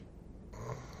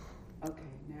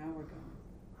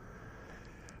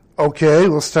Okay,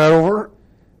 we'll start over.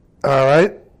 All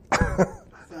right.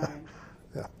 Sorry.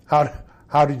 Yeah.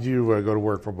 How did you go to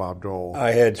work for Bob Dole?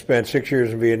 I had spent 6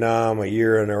 years in Vietnam, a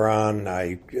year in Iran.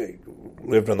 I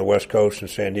lived on the West Coast in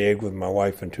San Diego with my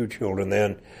wife and 2 children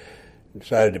then.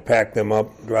 Decided to pack them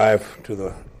up, drive to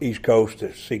the East Coast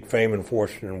to seek fame and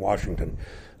fortune in Washington.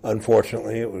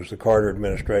 Unfortunately, it was the Carter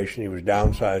administration. He was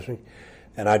downsizing.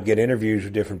 And I'd get interviews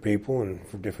with different people and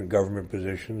for different government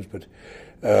positions, but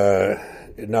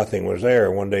nothing was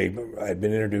there. One day I'd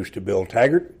been introduced to Bill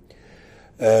Taggart.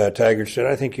 Taggart said,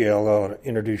 I think I'll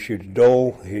introduce you to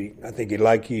Dole. I think he'd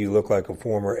like you. You look like a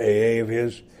former AA of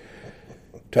his.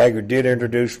 Taggart did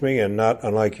introduce me, and not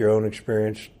unlike your own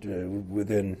experience,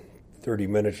 within 30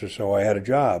 minutes or so I had a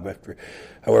job.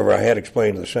 However, I had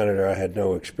explained to the senator I had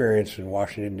no experience in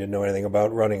Washington, didn't know anything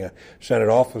about running a Senate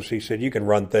office. He said, you can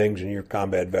run things and you're a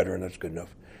combat veteran, that's good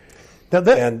enough.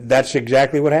 And that's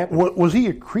exactly what happened. Was he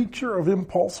a creature of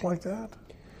impulse like that?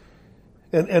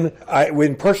 And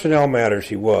in personnel matters,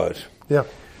 he was. Yeah.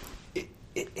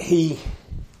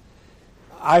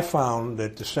 I found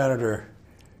that the senator,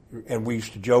 and we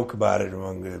used to joke about it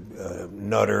among the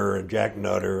Nutter and Jack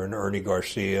Nutter and Ernie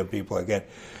Garcia and people like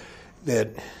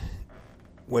that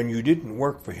when you didn't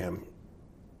work for him,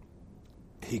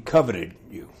 he coveted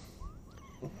you.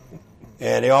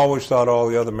 And he always thought all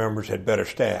the other members had better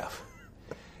staff.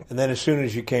 And then as soon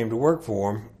as you came to work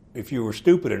for him, if you were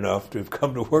stupid enough to have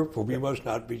come to work for him, you must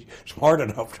not be smart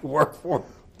enough to work for him.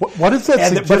 What is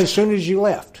that? But as soon as you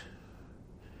left,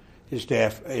 his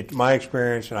staff, my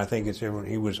experience, and I think it's everyone,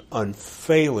 he was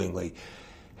unfailingly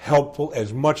helpful,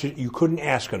 as much as you couldn't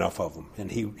ask enough of him,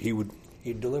 and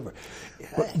he'd deliver.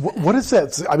 What does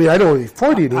that say? I mean, I know he's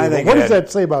Freudian, but what does that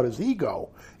say about his ego?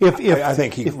 I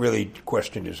think he really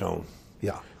questioned his own,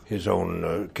 his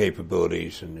own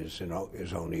capabilities and his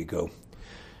own ego.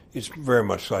 It's very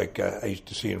much like I used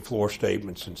to see in floor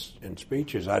statements and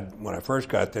speeches. When I first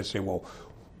got there, they'd say, well,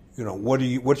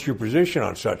 what's your position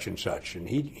on such and such? And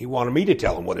he wanted me to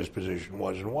tell him what his position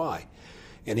was and why.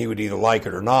 And he would either like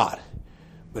it or not.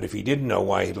 But if he didn't know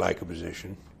why he'd like a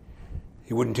position,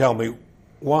 he wouldn't tell me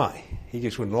why. He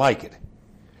just wouldn't like it.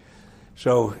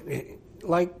 So,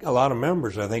 like a lot of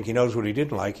members, I think he knows what he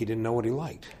didn't like. He didn't know what he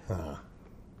liked.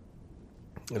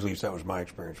 At least that was my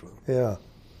experience with him. Yeah.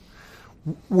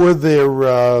 Were there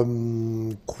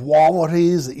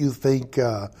qualities that you think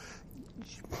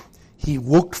he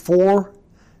looked for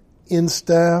in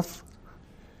staff,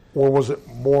 or was it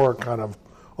more kind of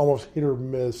almost hit or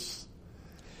miss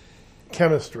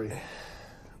chemistry?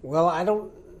 Well, I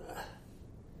don't.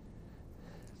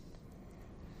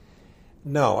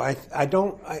 No, I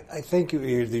don't. I think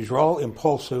these were all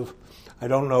impulsive. I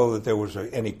don't know that there was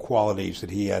any qualities that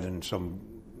he had in some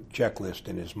checklist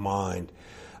in his mind.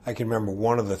 I can remember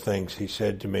one of the things he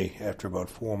said to me after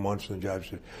about 4 months in the job. He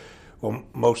said, well,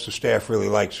 most of the staff really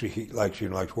likes you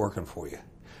and likes working for you.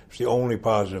 It's the only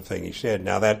positive thing he said.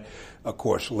 Now that, of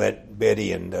course, let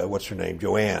Betty and,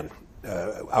 Joanne,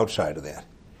 outside of that.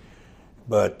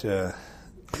 But,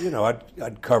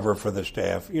 I'd cover for the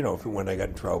staff, when they got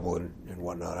in trouble and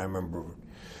whatnot. I remember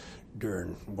during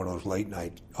one of those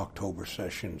late-night October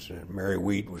sessions, Mary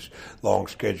Wheat was long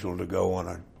scheduled to go on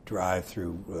a drive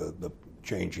through the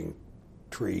changing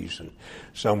trees and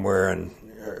somewhere, and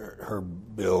her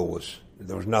bill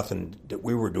there was nothing that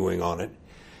we were doing on it.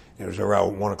 It was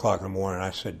around 1 o'clock in the morning.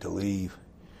 I said to leave,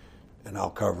 and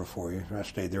I'll cover for you. I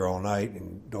stayed there all night,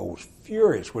 and Dole was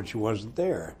furious when she wasn't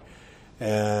there.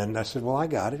 And I said, well, I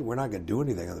got it. We're not going to do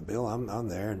anything on the bill. I'm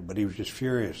there. But he was just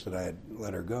furious that I had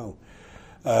let her go.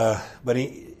 But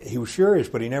he was furious,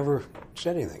 but he never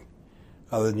said anything,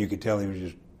 other than you could tell he was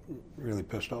just really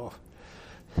pissed off.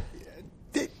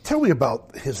 Tell me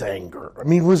about his anger. I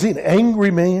mean, was he an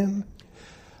angry man?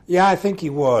 Yeah, I think he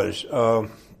was.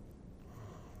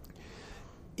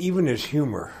 Even his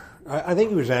humor. I think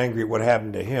he was angry at what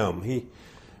happened to him.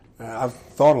 I've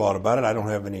thought a lot about it. I don't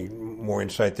have any more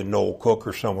insight than Noel Cook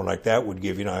or someone like that would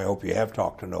give you. I hope you have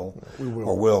talked to Noel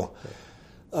or will.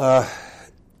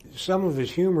 Some of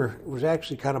his humor was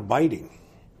actually kind of biting.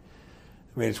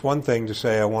 I mean, it's one thing to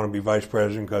say I want to be vice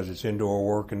president because it's indoor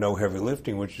work and no heavy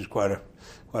lifting, which is quite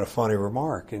a funny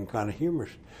remark and kind of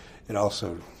humorous. It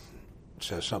also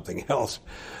says something else.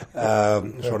 Sort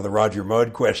of the Roger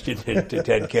Mudd question to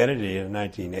Ted Kennedy in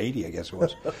 1980, I guess it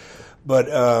was. But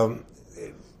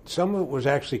some of it was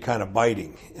actually kind of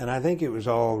biting, and I think it was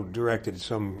all directed at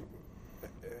some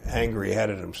anger he had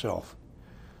at himself.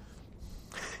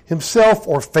 Himself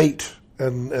or fate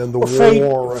and the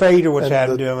war. Fate or what's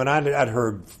happened to him. And I'd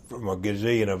heard from a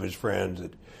gazillion of his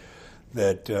friends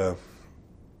that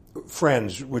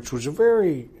friends, which was a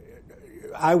very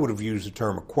I would have used the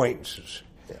term acquaintances.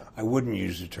 Yeah. I wouldn't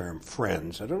use the term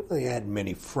friends. I don't really had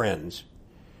many friends.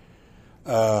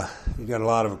 You got a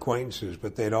lot of acquaintances,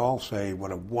 but they'd all say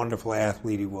what a wonderful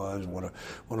athlete he was, what a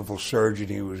wonderful surgeon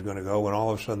he was going to go, and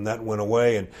all of a sudden that went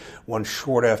away in one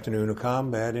short afternoon of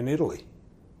combat in Italy.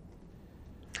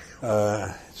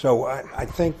 So I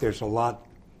think there's a lot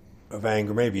of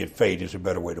anger, maybe at fate is a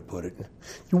better way to put it.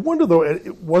 You wonder, though,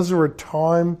 was there a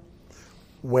time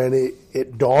when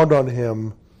it dawned on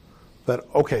him that,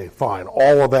 okay, fine,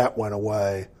 all of that went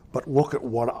away, but look at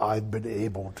what I've been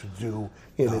able to do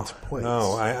in its place?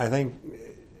 No, I think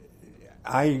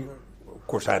of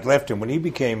course, I'd left him. When he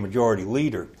became majority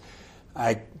leader,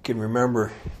 I can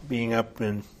remember being up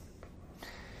in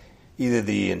either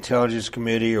the Intelligence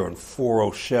Committee or in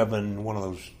 407, one of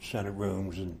those Senate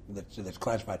rooms that's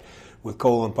classified, with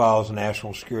Colin Powell as the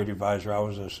National Security Advisor. I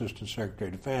was an Assistant Secretary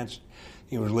of Defense.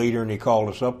 He was leader, and he called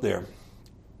us up there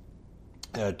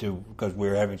because we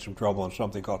were having some trouble on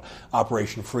something called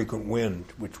Operation Frequent Wind,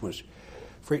 which was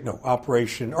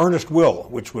Operation Earnest Will,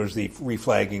 which was the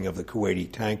reflagging of the Kuwaiti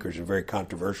tankers, and very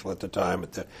controversial at the time,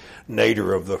 at the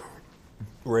nadir of the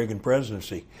Reagan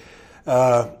presidency.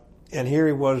 And here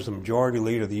he was, the majority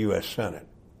leader of the U.S. Senate.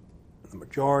 The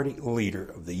majority leader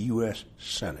of the U.S.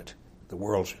 Senate, the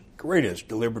world's greatest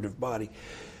deliberative body.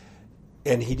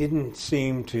 And he didn't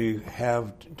seem to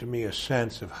have, to me, a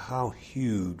sense of how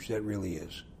huge that really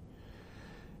is.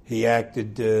 He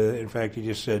acted, in fact, he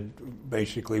just said,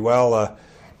 basically,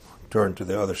 turned to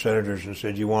the other senators and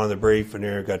said, you wanted the brief, and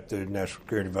here got the National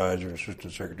Security Advisor and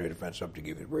Assistant Secretary of Defense up to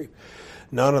give you the brief.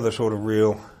 None of the sort of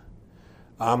real,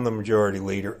 I'm the majority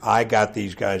leader, I got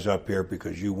these guys up here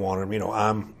because you wanted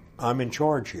them, I'm in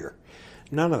charge here.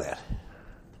 None of that.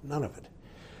 None of it.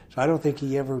 So I don't think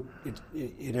it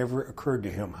ever occurred to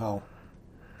him how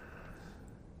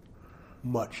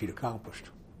much he'd accomplished.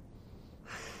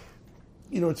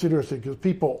 It's interesting because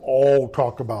people all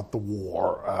talk about the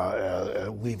war,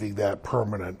 leaving that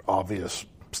permanent, obvious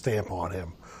stamp on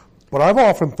him. But I've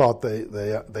often thought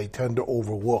they tend to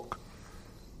overlook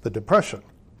the Depression.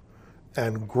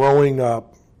 And growing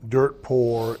up dirt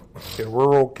poor in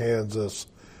rural Kansas,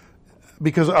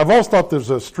 because I've always thought there's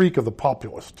a streak of the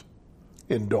populist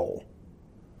in Dole.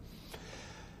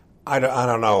 I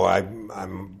don't know.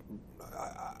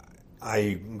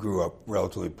 I grew up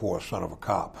relatively poor, son of a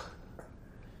cop,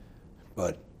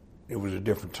 but it was a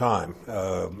different time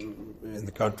in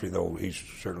the country. Though he's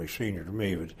certainly senior to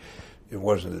me, but it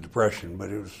wasn't the Depression. But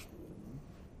it was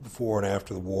before and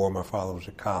after the war. My father was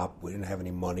a cop. We didn't have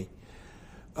any money,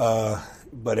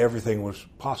 but everything was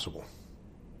possible.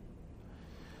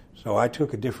 So I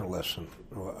took a different lesson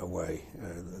away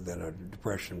than a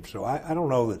Depression. So I don't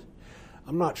know that,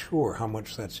 I'm not sure how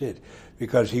much that's it,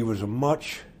 because he was a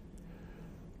much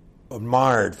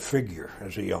admired figure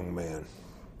as a young man.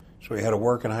 So he had to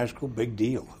work in high school, big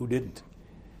deal. Who didn't?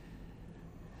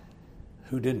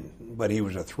 But he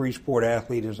was a three-sport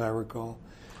athlete, as I recall.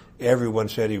 Everyone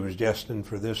said he was destined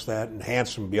for this, that, and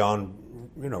handsome beyond,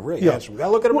 really handsome.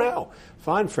 Now look at him now.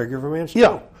 Fine figure of a man still.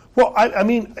 Yeah. Well, I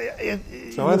mean,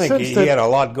 so I think he had a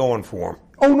lot going for him.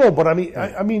 Oh no, but I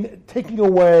mean, taking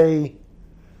away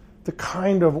the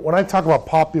kind of, when I talk about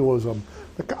populism,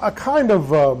 a kind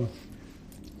of,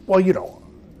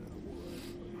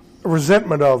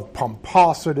 resentment of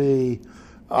pomposity,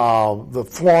 the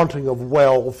flaunting of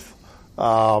wealth,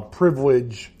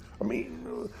 privilege. I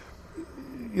mean,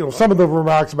 some of the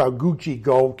remarks about Gucci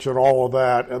gulch and all of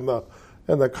that,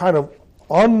 and the kind of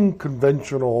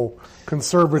unconventional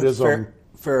conservatism.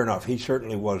 Fair enough. He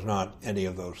certainly was not any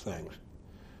of those things.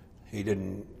 He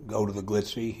didn't go to the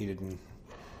glitzy. He didn't.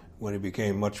 When he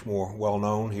became much more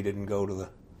well-known, he didn't go to the...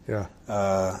 Yeah.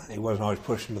 He wasn't always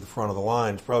pushing to the front of the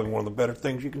line. It's probably one of the better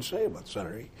things you can say about the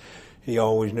senator. He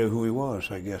always knew who he was,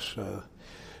 I guess,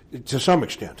 to some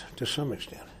extent.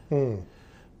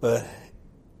 But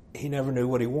he never knew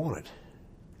what he wanted.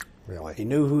 Really? He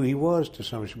knew who he was to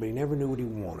some extent, but he never knew what he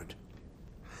wanted.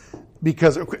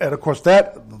 Because, and of course,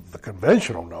 the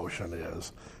conventional notion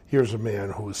is, here's a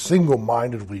man who is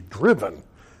single-mindedly driven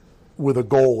with a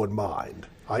goal in mind,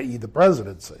 i.e. the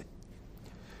presidency.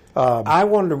 I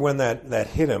wonder when that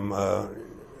hit him.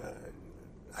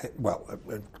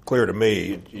 Clear to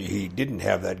me, he didn't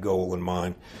have that goal in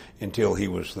mind until he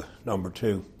was the number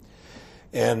two.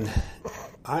 And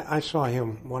I saw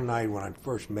him one night when I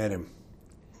first met him.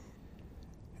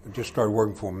 I just started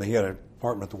working for him. He had an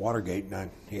apartment at the Watergate,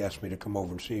 and he asked me to come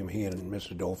over and see him. He and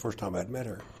Mrs. Dole, first time I'd met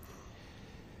her.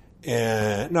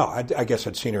 And no, I guess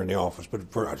I'd seen her in the office,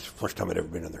 but first time I'd ever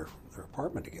been in their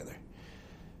apartment together.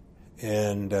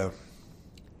 And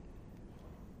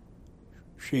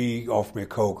she offered me a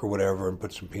Coke or whatever and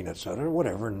put some peanuts on it or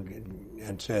whatever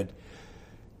and said,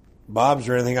 Bob, is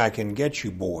there anything I can get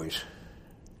you boys?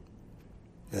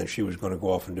 And then she was going to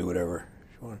go off and do whatever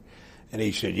she wanted. And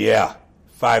he said, yeah,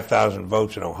 5,000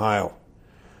 votes in Ohio.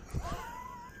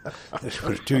 This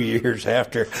was 2 years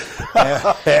after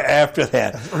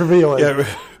that. Revealing.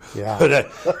 Yeah.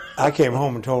 But I came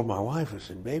home and told my wife, I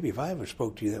said, baby, if I ever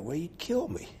spoke to you that way, you'd kill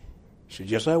me. She said,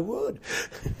 yes, I would.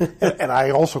 And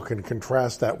I also can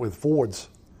contrast that with Ford's.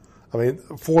 I mean,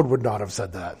 Ford would not have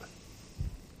said that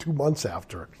 2 months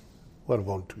after, let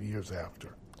alone 2 years after.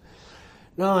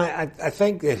 No, I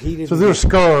think that he didn't. So there's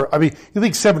scar. I mean, you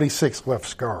think 76 left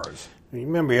scars.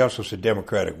 Remember, he also said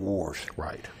Democratic wars.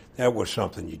 Right. That was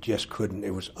something you just couldn't.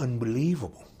 It was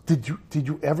unbelievable. Did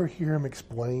you ever hear him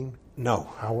explain? No.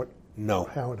 How it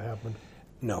happened?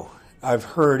 No. I've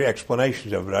heard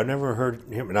explanations of it. I never heard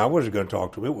him, and I wasn't going to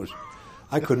talk to him.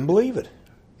 I couldn't believe it.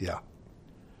 Yeah.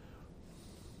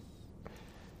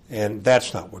 And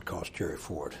that's not what cost Jerry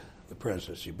Ford the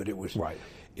presidency, but it was right.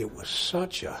 It was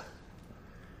such a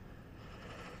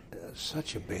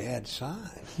bad sign.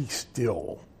 He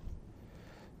still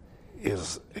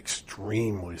is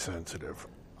extremely sensitive.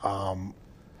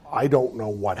 I don't know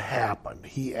what happened.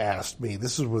 He asked me,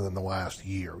 this is within the last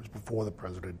year, it was before the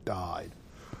president died,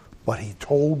 but he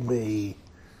told me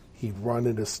he'd run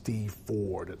into Steve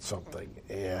Ford at something,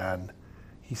 and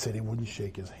he said he wouldn't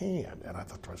shake his hand. And I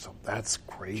thought to myself, that's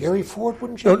crazy. Jerry Ford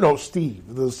wouldn't shake? No, Steve,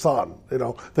 the son,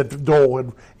 that Dole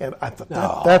had, and I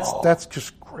thought that's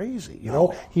just crazy.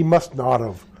 He must not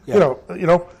have,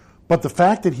 but the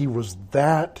fact that he was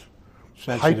that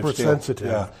hypersensitive.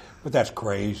 Yeah, but that's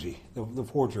crazy. The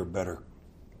Fords are a better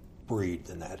breed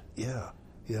than that. Yeah.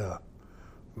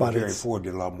 But Jerry Ford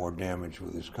did a lot more damage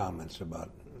with his comments about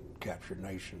captured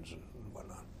nations and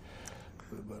whatnot.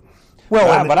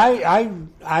 But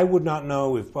I would not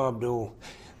know if Bob Dole.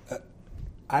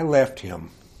 I left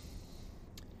him.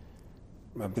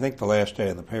 I think the last day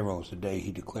on the payroll was the day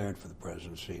he declared for the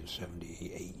presidency in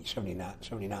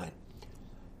 79.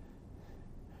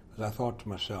 Because I thought to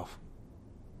myself,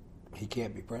 he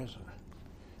can't be president.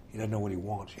 He doesn't know what he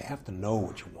wants. You have to know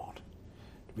what you want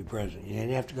to be president.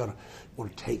 You have to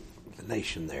want to take the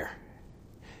nation there.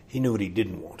 He knew what he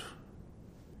didn't want.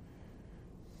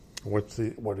 What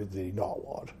did he not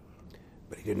want?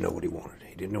 But he didn't know what he wanted.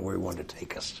 He didn't know where he wanted to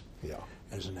take us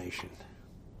as a nation.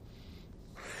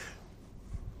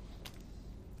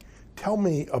 Tell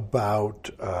me about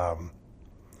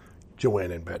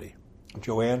Joanne and Betty.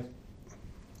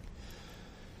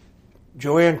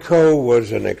 Joanne Coe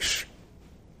was an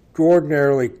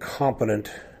extraordinarily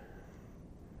competent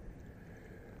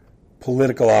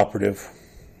political operative.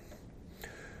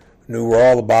 Knew where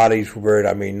all the bodies were buried.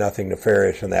 I mean, nothing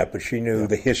nefarious in that, but she knew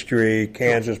the history,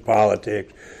 Kansas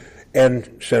politics,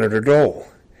 and Senator Dole.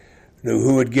 Knew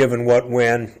who had given what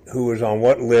when, who was on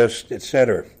what list,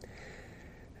 etc.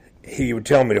 He would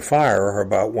tell me to fire her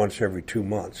about once every 2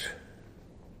 months.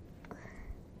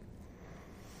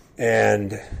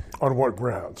 And on what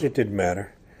grounds? It didn't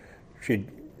matter.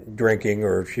 She'd drinking,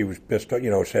 or she was pissed,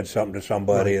 said something to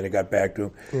somebody, and it got back to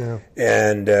him. Yeah.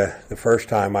 And the first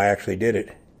time I actually did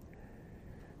it,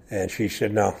 and she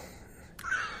said no.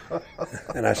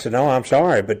 And I said, no, I'm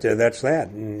sorry, but that's that.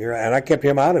 And I kept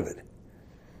him out of it.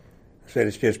 I said,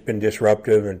 it's just been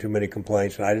disruptive and too many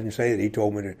complaints. And I didn't say that. He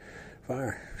told me to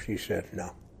fire. She said,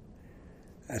 no.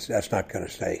 That's not going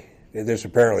to stay. This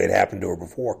apparently had happened to her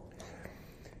before.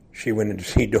 She went in to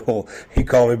see Dole. He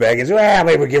called me back and said, well,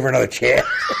 maybe we'll give her another chance.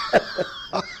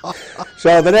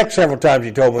 So the next several times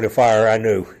he told me to fire her, I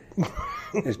knew.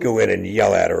 Just go in and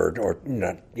yell at her or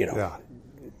not,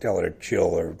 tell her to chill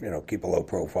or, keep a low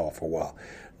profile for a while,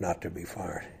 not to be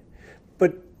fired.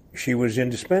 But she was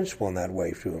indispensable in that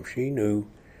way to him. She knew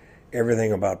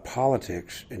everything about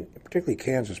politics, and particularly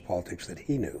Kansas politics, that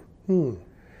he knew.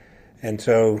 And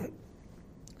so,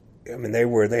 I mean,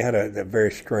 they had a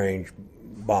very strange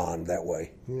bond that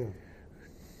way. Yeah.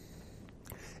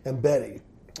 And Betty?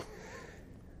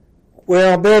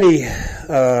 Well, Betty,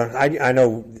 I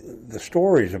know the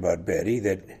stories about Betty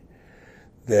that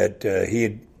he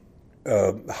had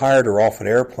hired her off an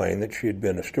airplane, that she had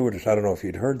been a stewardess. I don't know if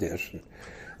you'd heard this.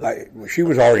 She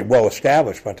was already well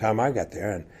established by the time I got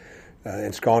there, and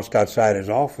ensconced outside his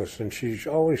office. And she's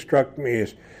always struck me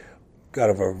as kind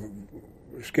of a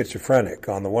schizophrenic.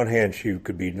 On the one hand, she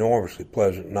could be enormously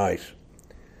pleasant and nice.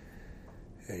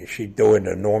 And she'd go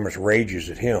into enormous rages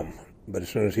at him. But as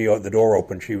soon as the door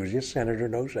opened, she was, yes, Senator,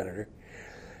 no, Senator.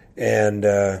 And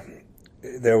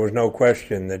there was no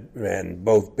question and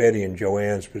both Betty and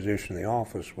Joanne's position in the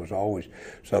office was always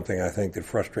something I think that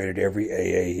frustrated every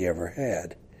AA he ever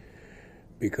had.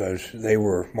 because they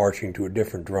were marching to a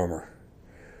different drummer.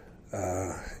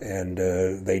 And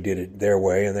they did it their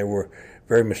way, and they were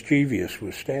very mischievous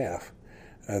with staff.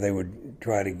 They would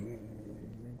try to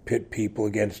pit people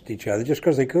against each other just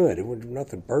because they could. It was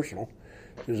nothing personal.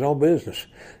 It was all business.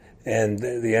 And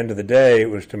at the end of the day, it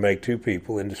was to make two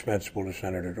people indispensable to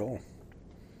Senator Dole.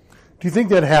 Do you think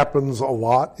that happens a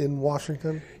lot in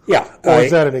Washington? Yeah. Or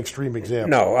is that an extreme example?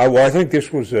 No. I think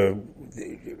this was,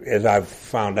 as I've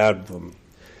found out from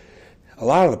a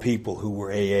lot of the people who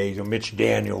were AAs, Mitch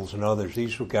Daniels and others,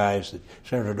 these were guys that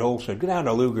Senator Dole said, "Go down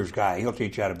to Lugar's guy. He'll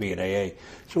teach you how to be an AA."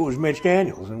 So it was Mitch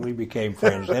Daniels, and we became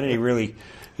friends. Then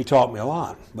he taught me a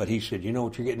lot. But he said, "You know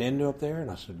what you're getting into up there?"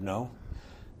 And I said, "No."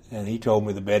 And he told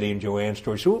me the Betty and Joanne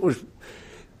story. So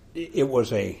it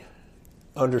was a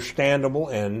understandable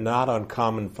and not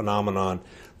uncommon phenomenon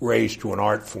raised to an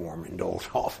art form in Dole's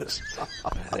office, I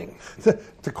think.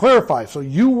 To clarify, so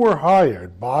you were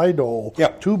hired by Dole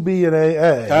to be an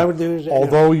AA, I would do,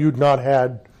 although you'd not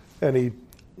had any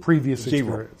previous Zero.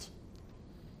 experience.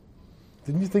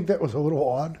 Didn't you think that was a little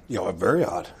odd? Yeah, very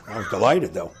odd. I was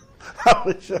delighted, though.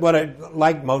 But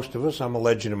like most of us, I'm a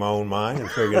legend in my own mind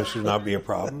and figured this would not be a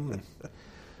problem. And,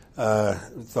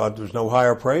 thought there was no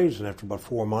higher praise, and after about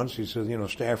 4 months, he said,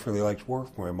 staff really likes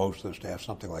working for me. Most of the staff,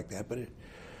 something like that. But do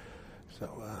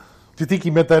you think he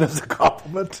meant that as a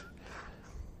compliment?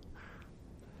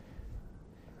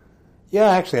 Yeah,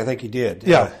 actually, I think he did.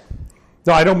 Yeah.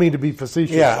 No, I don't mean to be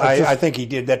facetious. Yeah, I think he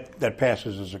did. That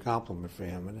passes as a compliment for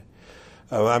him. And,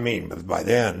 by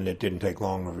then, it didn't take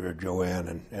long for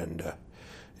Joanne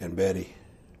and Betty.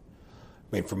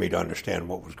 For me to understand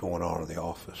what was going on in the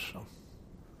office. So.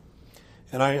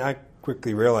 And I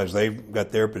quickly realized they've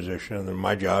got their position, and then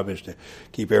my job is to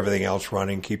keep everything else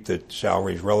running, keep the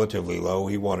salaries relatively low.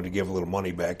 He wanted to give a little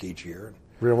money back each year.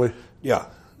 Really? Yeah.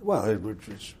 Well,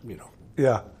 it's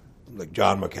Yeah. Like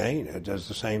John McCain does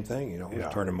the same thing.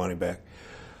 Turning money back.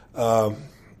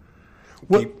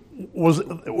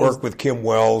 Worked with Kim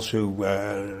Wells, who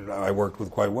I worked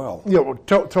with quite well. Yeah. Well,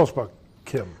 tell us about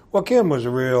Kim. Well, Kim was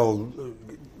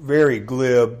very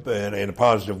glib and in a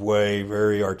positive way,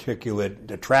 very articulate,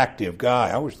 attractive guy.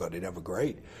 I always thought he'd have a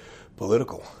great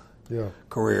political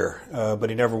career, but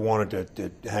he never wanted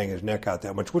to hang his neck out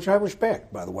that much, which I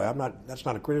respect, by the way. That's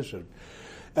not a criticism.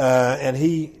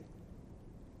 And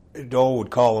Dole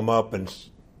would call him up, and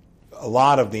a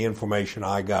lot of the information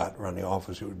I got around the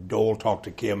office, Dole talked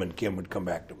to Kim, and Kim would come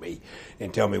back to me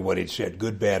and tell me what he'd said,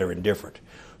 good, bad, or indifferent.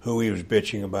 Who he was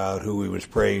bitching about, who he was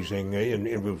praising, and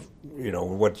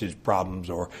what's his problems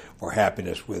or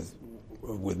happiness with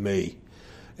me.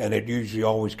 And it usually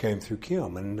always came through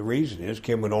Kim. And the reason is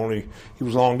he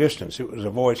was long distance. It was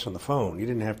a voice on the phone. You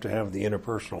didn't have to have the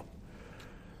interpersonal.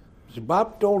 So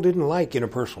Bob Dole didn't like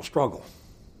interpersonal struggle.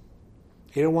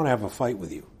 He didn't want to have a fight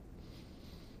with you.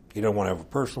 He didn't want to have a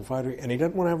personal fight, and he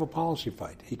doesn't want to have a policy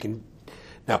fight.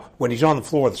 Now, when he's on the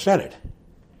floor of the Senate,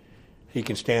 he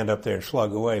can stand up there and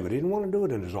slug away, but he didn't want to do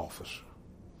it in his office.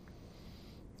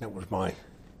 That was my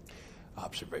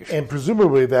observation. And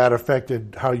presumably that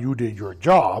affected how you did your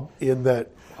job, in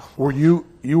that you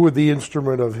were the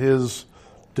instrument of his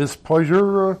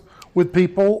displeasure with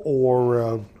people,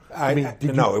 or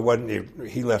no, it wasn't.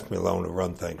 He left me alone to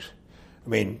run things.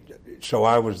 So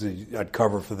I'd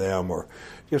cover for them, or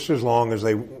just as long as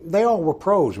they all were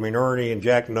pros. Ernie and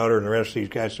Jack Nutter and the rest of these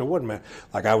guys, so it wasn't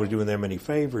like I was doing them any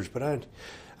favors, but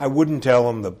I wouldn't tell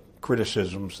them the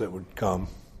criticisms that would come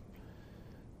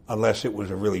unless it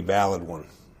was a really valid one.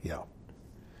 Yeah.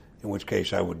 In which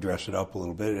case I would dress it up a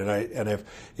little bit, and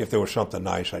if there was something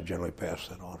nice, I'd generally pass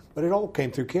that on. But it all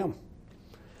came through Kim.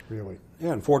 Really?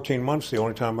 Yeah, in 14 months, the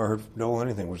only time I heard Dole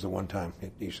anything was the one time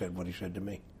he said what he said to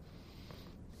me.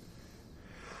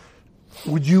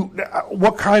 Did you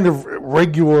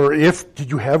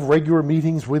have regular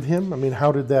meetings with him?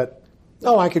 How did that?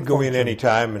 No, I could go in any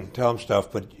time and tell him stuff,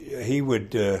 but he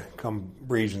would come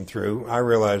breezing through. I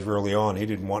realized early on he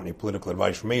didn't want any political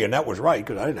advice from me, and that was right,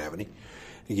 because I didn't have any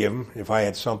to give him. If I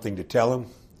had something to tell him,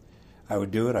 I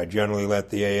would do it. I generally let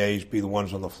the AAs be the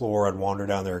ones on the floor. I'd wander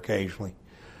down there occasionally,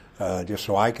 just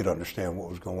so I could understand what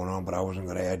was going on, but I wasn't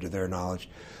going to add to their knowledge.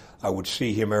 I would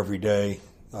see him every day.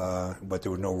 But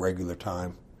there was no regular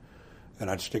time,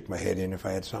 and I'd stick my head in if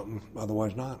I had something,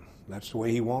 otherwise not. That's the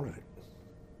way he wanted it.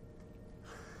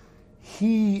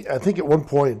 I think at one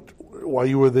point while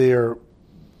you were there,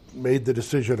 made the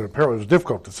decision, and apparently it was a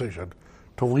difficult decision,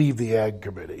 to leave the Ag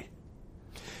Committee.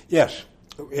 Yes.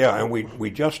 Yeah, and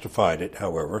we justified it,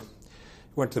 however.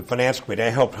 Went to the Finance Committee. I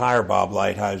helped hire Bob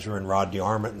Lighthizer and Rod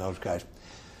DeArmond and those guys.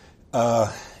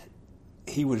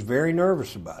 He was very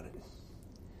nervous about it.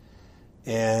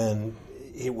 And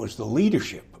it was the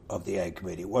leadership of the Ag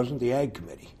Committee. It wasn't the Ag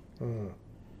Committee.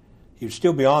 He would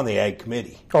still be on the Ag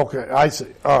Committee. Okay, I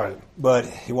see. All right. But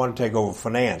he wanted to take over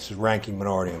finance, his ranking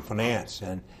minority in finance.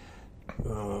 And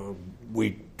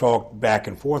we talked back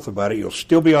and forth about it. You'll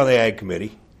still be on the Ag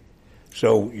Committee.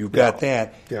 So you've got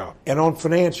that. Yeah. And on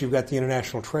finance, you've got the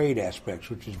international trade aspects,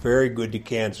 which is very good to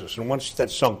Kansas. And once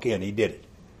that sunk in, he did it.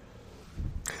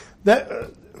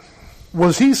 That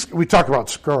was he. We talked about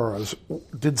scars.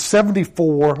 Did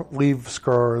 74 leave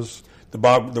scars?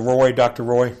 Dr.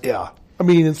 Roy? Yeah. I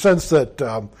mean, in the sense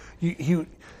that he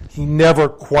never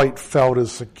quite felt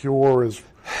as secure as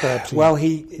perhaps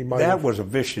he might that have. was a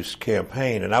vicious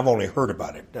campaign, and I've only heard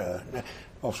about it.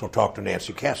 Also talked to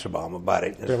Nancy Kassebaum about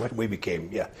it. Really? We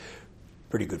became,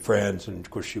 pretty good friends, and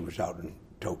of course she was out in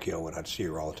Tokyo, and I'd see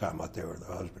her all the time out there with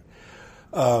her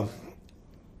husband.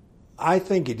 I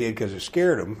think he did because it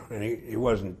scared him, and he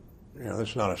wasn't, this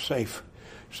is not a safe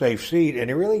seat, and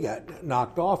he really got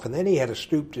knocked off, and then he had to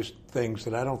stoop to things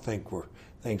that I don't think were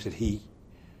things that he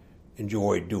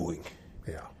enjoyed doing.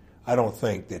 Yeah. I don't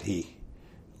think that he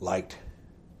liked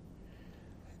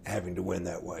having to win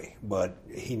that way, but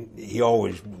he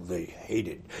always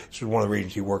hated. This is one of the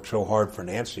reasons he worked so hard for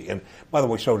Nancy, and by the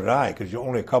way, so did I, because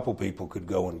only a couple people could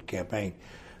go and campaign.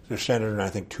 The senator and I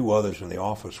think two others in the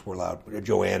office were allowed,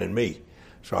 Joanne and me.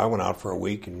 So I went out for a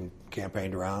week and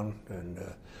campaigned around, and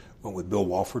went with Bill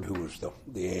Walford, who was the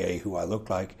AA who I looked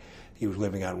like. He was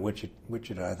living out in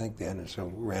Wichita, I think, then, and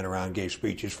so ran around, gave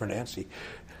speeches for Nancy.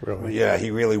 Really? But yeah, he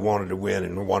really wanted to win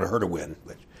and wanted her to win.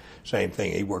 But same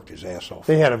thing, he worked his ass off.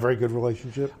 They had a very good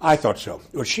relationship? I thought so.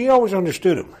 Well, she always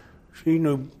understood him. She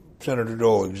knew Senator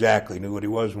Dole exactly, knew what he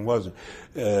was and wasn't.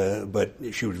 But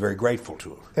she was very grateful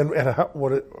to him. And how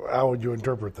would you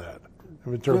interpret that?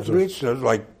 In terms of It's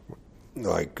like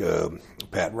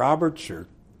Pat Roberts or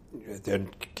then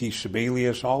Keith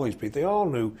Sebelius, all these people, they all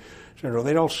knew Senator.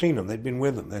 They'd all seen him. They'd been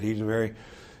with him. That he's a very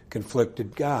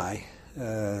conflicted guy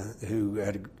who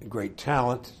had a great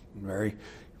talent, very,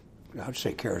 I would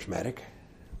say, charismatic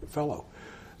fellow.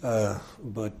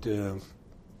 But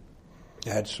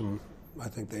had some. I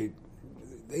think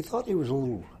they thought he was a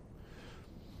little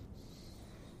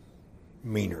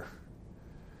meaner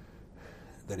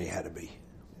than he had to be.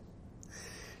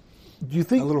 Do you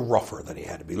think a little rougher than he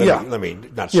had to be? Let me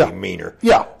not say meaner.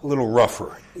 Yeah, a little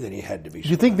rougher than he had to be. Do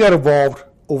you think that evolved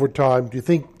over time? Do you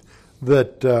think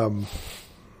that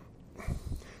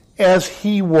as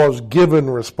he was given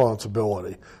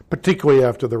responsibility, particularly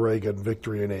after the Reagan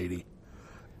victory in '80,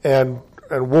 and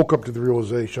woke up to the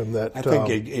realization that I think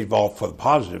it evolved for the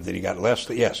positive, that he got less.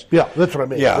 Yes. Yeah, that's what I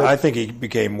mean. Yeah, I think he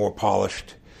became more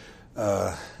polished.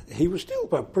 He was still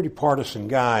a pretty partisan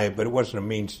guy, but it wasn't a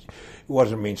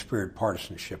mean-spirited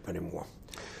partisanship anymore.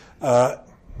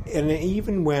 And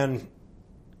even when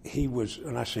he was,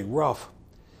 and I say rough,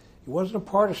 it wasn't a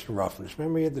partisan roughness.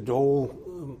 Remember, he had the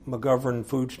Dole McGovern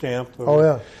food stamp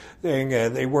thing.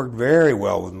 They worked very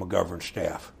well with McGovern's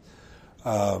staff.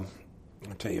 I'll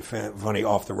tell you a funny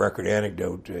off-the-record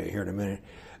anecdote here in a minute.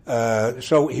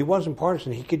 So he wasn't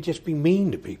partisan. He could just be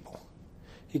mean to people.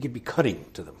 He could be cutting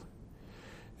to them.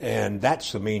 And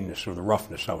that's the meanness or the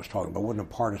roughness I was talking about. It wasn't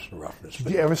a partisan roughness.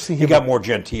 Did you ever see him? He got more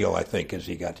genteel, I think, as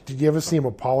he got. Did you ever see him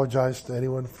apologize to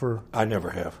anyone for? I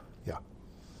never have. Yeah.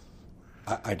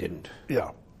 I didn't. Yeah.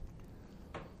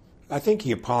 I think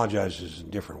he apologizes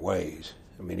in different ways.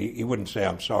 I mean, he wouldn't say,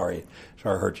 "I'm sorry I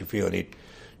hurt your feeling." He'd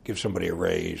give somebody a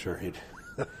raise, or he'd,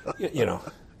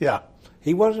 Yeah.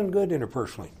 He wasn't good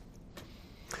interpersonally.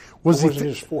 Wasn't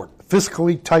his sport.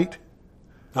 Fiscally tight?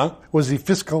 Huh? Was he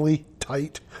fiscally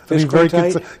tight? Fiscally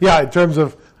tight? Yeah, in terms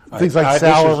of things like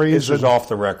salaries. This is off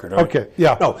the record. Right? Okay,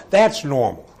 yeah. No, that's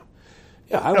normal.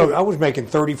 Yeah, I was making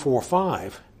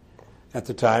 $34,500 at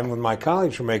the time when my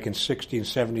colleagues were making $60,000 and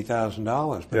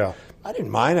 $70,000. But I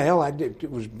didn't mind. Hell,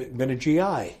 it was been a GI.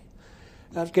 I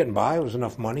was getting by. It was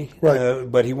enough money. Right.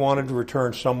 But he wanted to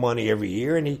return some money every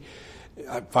year, and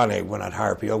finally, when I'd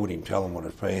hire people, I wouldn't even tell him what I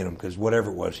was paying him, because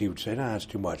whatever it was, he would say, "Nah, that's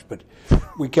too much." But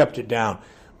we kept it down.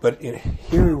 But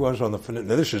here he was on the.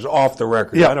 Now this is off the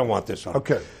record. Yeah. I don't want this on.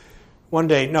 Okay. One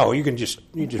day, no, you just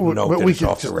note that it's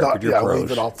off the record. You're pros.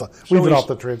 Leave it off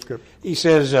the transcript. He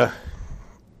says,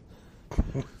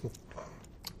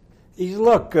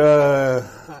 "Look, how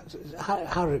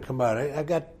did it come out? I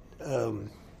got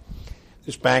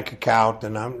this bank account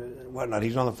and whatnot."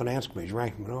 He's on the finance committee. He's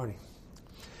ranking minority.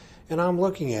 And I'm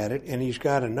looking at it, and he's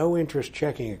got a no-interest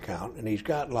checking account, and he's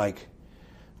got like,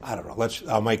 I don't know,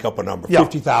 I'll make up a number,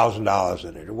 $50,000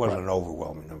 in it. It wasn't an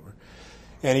overwhelming number.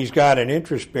 And he's got an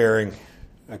interest-bearing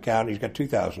account, and he's got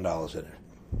 $2,000 in it.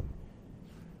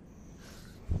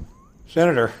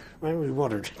 Senator, I was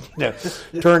wondering,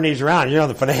 turn these around. You're on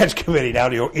the finance committee now.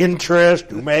 Your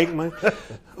interest, you make money.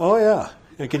 Oh, yeah.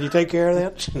 And can you take care of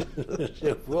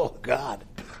that? Well, God.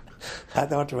 I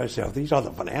thought to myself, these on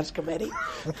the finance committee?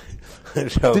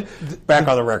 So, back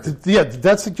on the record. Did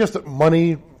that suggest that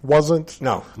money wasn't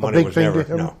no, a money big was thing never,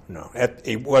 to him? No.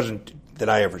 It wasn't that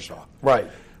I ever saw. Right.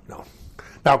 No.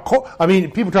 Now, I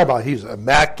mean, people talk about he's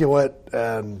immaculate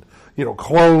and,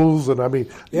 clothes, and I mean,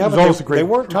 he was always a great they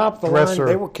weren't top of the dresser. line.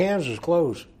 They were Kansas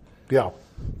clothes. Yeah.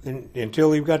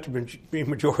 Until he got to be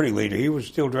majority leader, he was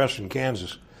still dressed in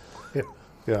Kansas.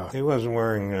 Yeah. He wasn't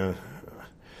wearing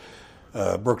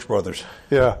Brooks Brothers.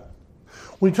 Yeah.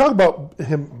 When you talk about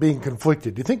him being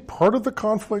conflicted, do you think part of the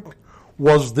conflict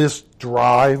was this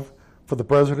drive for the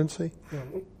presidency?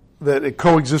 Mm-hmm. That it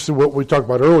coexisted with what we talked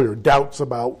about earlier, doubts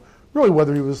about really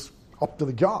whether he was up to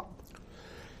the job?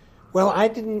 Well, I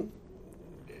didn't.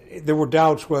 There were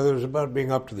doubts whether it was about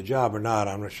being up to the job or not.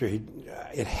 I'm not sure.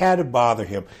 It had to bother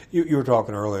him. You were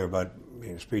talking earlier about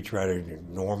being a speechwriter.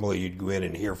 Normally, you'd go in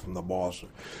and hear from the boss.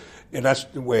 And that's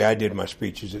the way I did my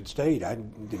speeches at State. I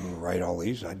didn't write all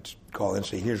these. I'd call in and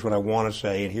say, here's what I want to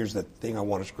say, and here's the thing I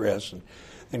want to stress,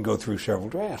 and go through several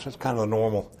drafts. That's kind of the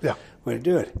normal way to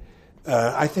do it.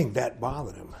 I think that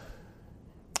bothered him.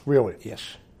 Really? Yes.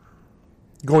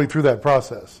 Going through that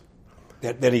process.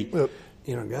 That he, God,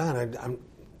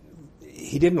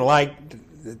 he didn't like,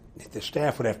 the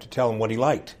staff would have to tell him what he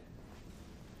liked.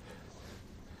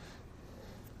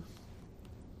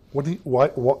 What do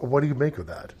you make of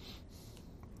that?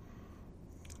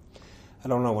 I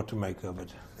don't know what to make of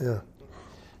it. Yeah.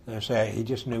 And I say he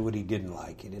just knew what he didn't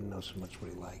like. He didn't know so much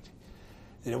what he liked.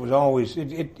 And it was always,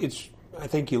 it's, I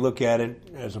think you look at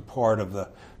it as a part of the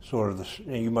sort of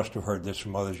the, you must have heard this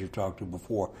from others you've talked to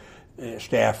before.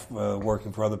 Staff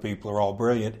working for other people are all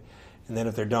brilliant. And then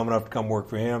if they're dumb enough to come work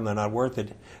for him, they're not worth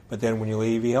it. But then when you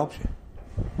leave, he helps you.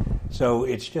 So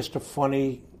it's just a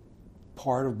funny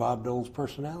part of Bob Dole's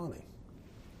personality.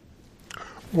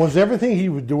 Was everything he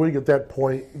was doing at that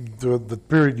point, the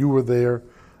period you were there,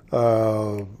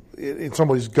 in some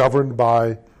ways governed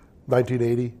by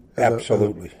 1980?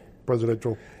 Absolutely.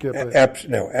 Presidential campaign?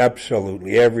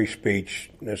 Absolutely. Every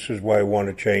speech, this is why we want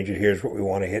to change it, here's what we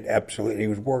want to hit. Absolutely. He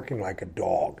was working like a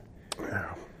dog.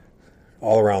 Yeah.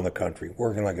 All around the country,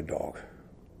 working like a dog.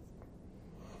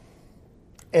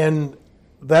 And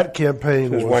that campaign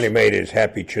was when he made his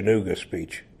Happy Chinooga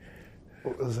speech.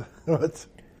 What?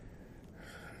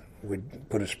 We'd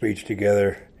put a speech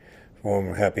together for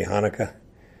him, Happy Hanukkah,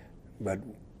 but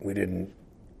we didn't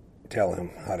tell him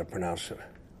how to pronounce it.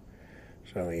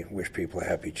 So he wished people a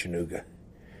Happy Chinooga.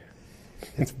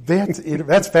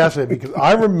 That's fascinating because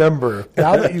I remember,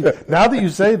 now that you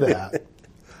say that,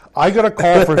 I got a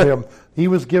call from him. He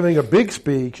was giving a big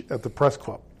speech at the press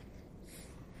club.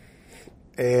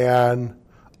 And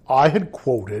I had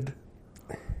quoted,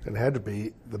 and it had to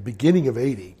be the beginning of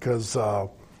 80, because it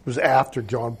was after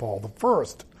John Paul I.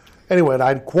 Anyway, and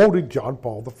I'd quoted John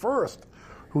Paul I,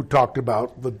 who talked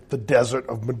about the desert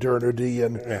of modernity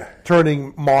and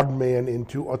turning modern man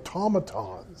into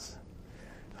automatons.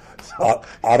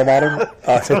 Automaton?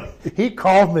 So he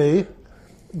called me,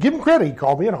 give him credit, he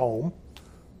called me at home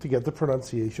to get the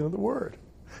pronunciation of the word.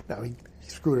 Now, he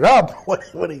screwed it up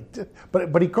when he did,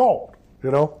 but he called,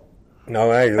 No,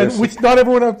 and which not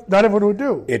everyone would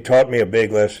do. It taught me a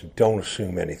big lesson. Don't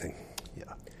assume anything.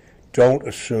 Yeah. Don't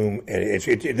assume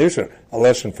anything. There's a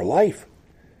lesson for life.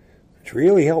 It's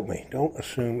really helped me. Don't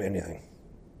assume anything.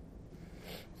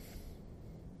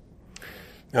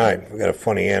 All right, we got a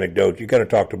funny anecdote. You're going to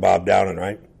talk to Bob Downing,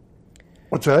 right?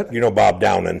 What's that? You know Bob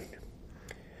Downing.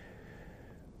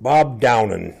 Bob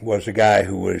Downing was the guy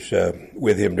who was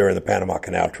with him during the Panama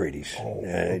Canal treaties.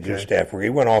 Just after he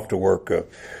went off to work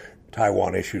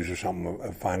Taiwan issues or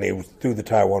something. Finally, it was through the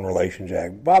Taiwan Relations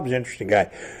Act. Bob's an interesting guy.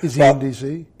 Is he in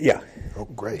D.C.? Yeah. Oh,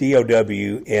 great.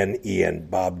 Downen,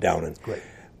 Bob Downing. Great.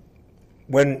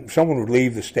 When someone would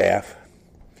leave the staff,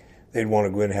 they'd want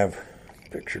to go in and have a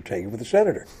picture taken with the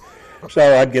senator.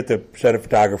 So I'd get the Senate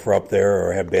photographer up there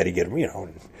or have Betty get him,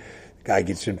 and the guy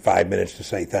gets in 5 minutes to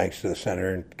say thanks to the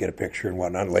senator and get a picture and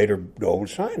whatnot. Later, Dole would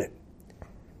sign it.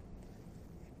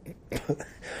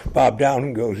 Bob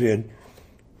Downing goes in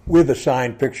with a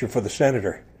signed picture for the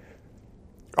senator.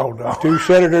 Oh, no. To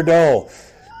Senator Dole.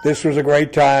 This was a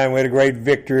great time. We had a great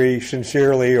victory.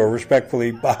 Sincerely or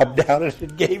respectfully, Bob Downing,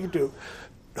 and gave it to him.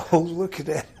 Dole's looking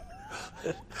at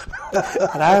it.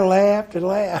 And I laughed and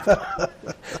laughed.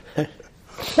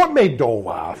 What made Dole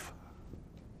laugh?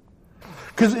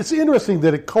 Because it's interesting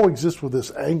that it coexists with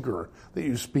this anger that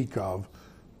you speak of,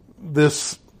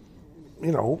 this,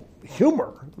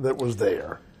 humor that was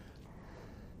there.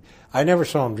 I never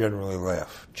saw him generally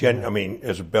laugh. I mean,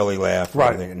 as a belly laugh or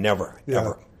Right. anything. Never,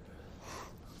 ever.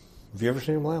 Have you ever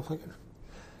seen him laugh like that?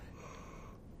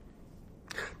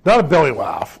 Not a belly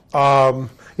laugh.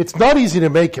 It's not easy to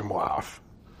make him laugh,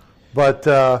 but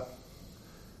I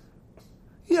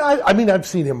mean, I've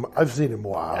seen him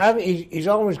laugh. I mean, he's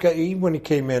always got. Even when he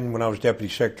came in when I was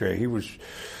deputy secretary, he was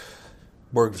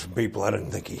working with some people I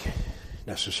didn't think he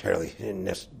necessarily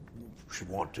should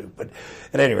want to. But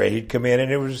at any rate, he'd come in,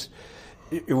 and it was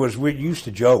we used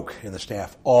to joke in the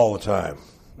staff all the time.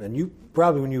 And you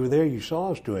probably, when you were there, you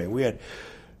saw us doing it. We had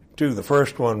two. The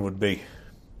first one would be,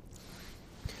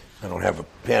 I don't have a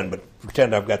pen, but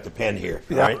pretend I've got the pen here.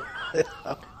 Yeah. All right.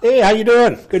 Hey, how you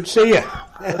doing? Good to see you.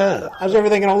 How's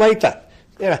everything in Olathe?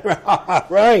 Yeah,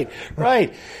 right.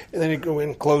 And then he'd go in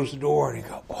and close the door, and he'd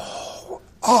go,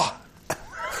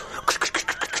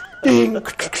 ding.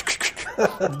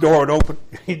 The door would open.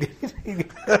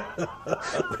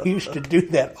 We used to do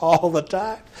that all the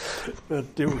time. But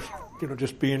it was,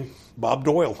 just being Bob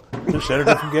Doyle, the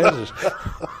senator from Kansas.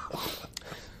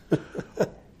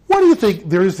 What do you think?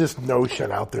 There is this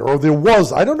notion out there, or there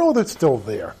was, I don't know if it's still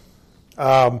there,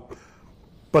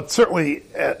 but certainly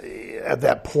at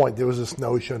that point there was this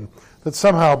notion that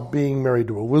somehow being married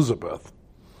to Elizabeth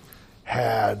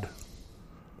had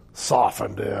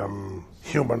softened him,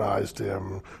 humanized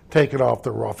him, taken off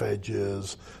the rough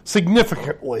edges,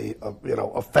 significantly,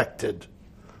 affected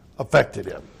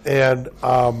him. And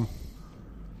I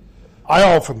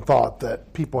often thought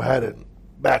that people had it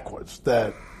backwards,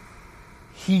 that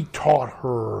he taught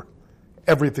her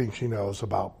everything she knows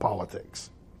about politics.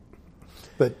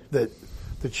 That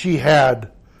she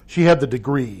had the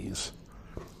degrees,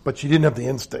 but she didn't have the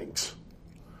instincts.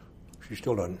 She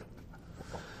still doesn't.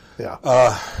 Yeah.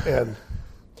 And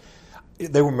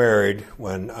they were married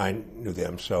when I knew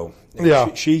them, so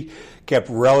yeah. She kept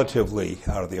relatively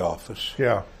out of the office.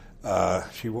 Yeah.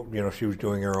 She was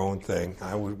doing her own thing.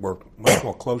 I would work much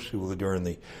more closely with her during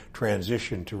the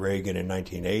transition to Reagan in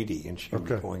 1980, and she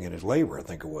was going in as labor, I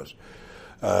think it was.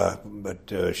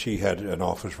 But she had an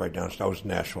office right downstairs. I was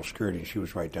national security, and she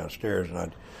was right downstairs, and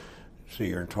I'd see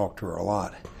her and talk to her a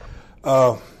lot.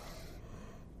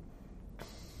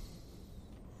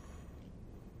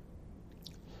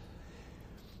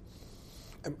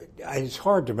 It's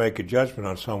hard to make a judgment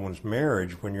on someone's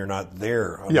marriage when you're not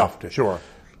there enough to. Sure.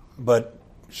 But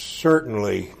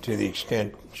certainly, to the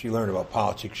extent she learned about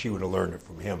politics, she would have learned it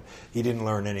from him. He didn't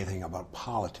learn anything about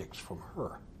politics from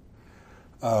her.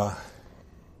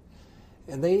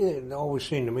 And they always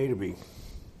seemed to me to be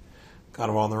kind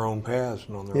of on their own paths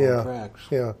and on their own tracks.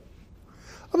 Yeah.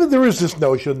 I mean, there is this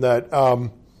notion that,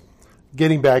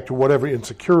 getting back to whatever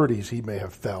insecurities he may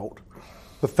have felt,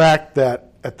 the fact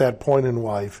that at that point in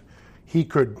life he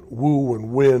could woo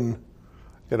and win,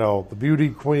 the beauty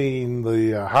queen,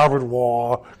 the Harvard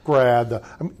Law grad,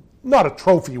 not a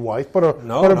trophy wife, but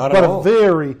a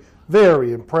very,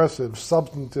 very impressive,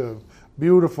 substantive,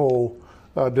 beautiful,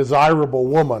 desirable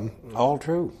woman. All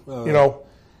true.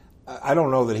 I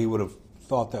don't know that he would have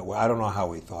thought that way. I don't know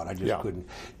how he thought. I just couldn't.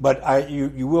 But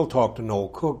you will talk to Noel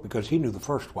Cook because he knew the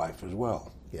first wife as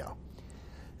well. Yeah.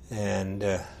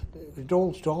 And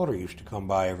Dole's daughter used to come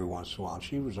by every once in a while.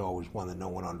 She was always one that no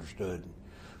one understood.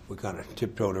 We kind of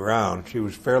tiptoed around. She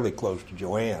was fairly close to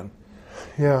Joanne.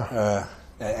 Yeah.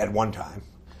 At one time,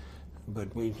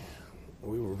 but we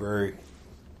were very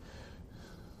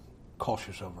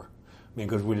cautious of her. I mean,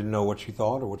 because we didn't know what she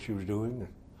thought or what she was doing.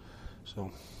 So,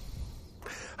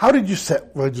 how did you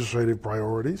set legislative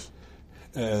priorities?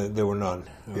 There were none.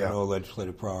 There were no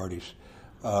legislative priorities.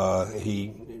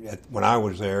 When I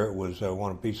was there, it was I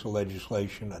want a piece of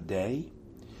legislation a day,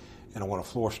 and I want a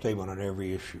floor statement on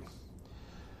every issue.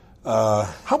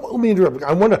 Let me interrupt.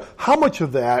 I wonder how much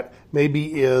of that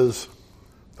maybe is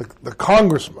the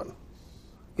congressman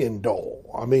in Dole.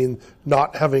 I mean,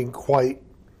 not having quite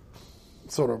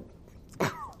sort of,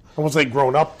 I won't say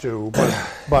grown up to,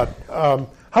 but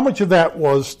how much of that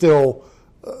was still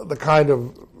the kind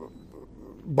of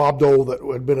Bob Dole that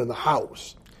had been in the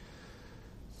House?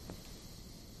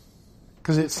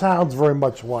 Because it sounds very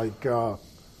much like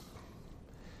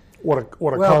what a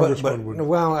congressman would.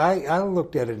 Well, I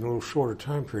looked at it in a little shorter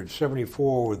time period.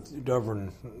 74 with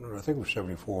McGovern, I think it was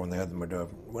 74 when they had the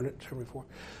McGovern. Wasn't it 74?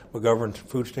 McGovern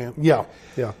food stamp. Yeah.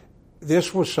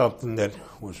 This was something that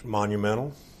was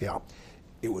monumental. Yeah.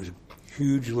 It was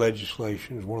huge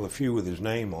legislation. It was one of the few with his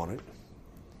name on it.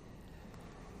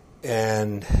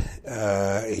 And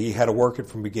he had to work it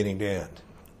from beginning to end.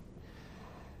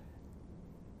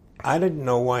 I didn't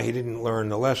know why he didn't learn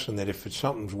the lesson that if it's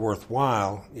something's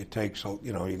worthwhile, it takes,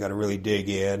 you got to really dig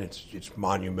in. It's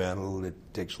monumental. It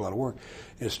takes a lot of work.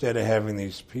 Instead of having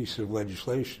these pieces of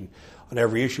legislation on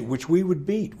every issue, which we would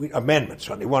beat. Amendments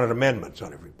on. They wanted amendments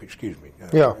on every,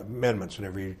 amendments on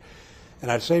every.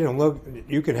 And I'd say to them, look,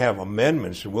 you can have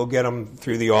amendments, and we'll get them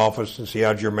through the office and see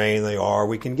how germane they are.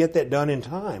 We can get that done in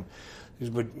time.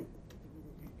 But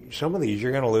some of these,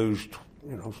 you're going to lose,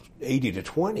 80 to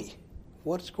 20.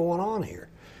 What's going on here?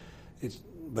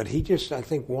 But he just, I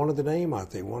think, wanted the name out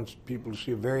there. He wants people to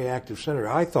see a very active senator.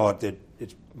 I thought that,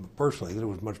 personally, that it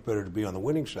was much better to be on the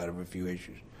winning side of a few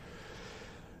issues.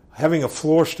 Having a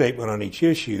floor statement on each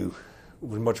issue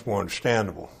was much more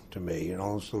understandable to me,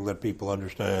 so let people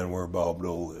understand where Bob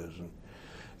Dole is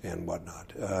and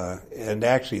whatnot. And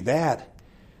actually, that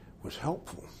was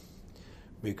helpful,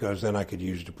 because then I could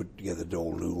use it to put together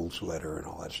Dole Noodle's letter and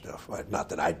all that stuff. Not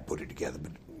that I'd put it together,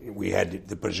 but we had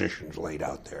the positions laid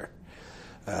out there.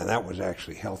 And that was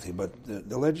actually healthy. But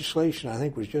the legislation, I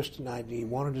think, was just an idea. He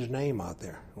wanted his name out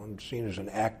there. He wanted seen as an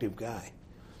active guy.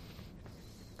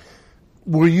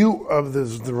 Were you, of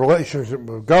the relationship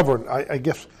with government, I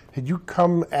guess, had you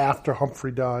come after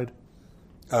Humphrey died?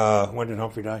 When did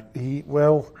Humphrey die? He,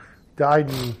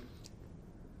 died in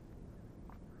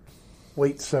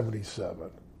late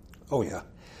 77. Oh, yeah.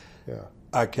 Yeah.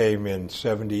 I came in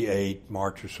 78,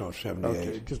 March or so, 78.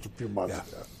 Okay, just a few months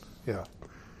ago. Yeah.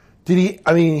 Did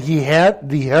he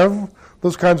have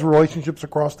those kinds of relationships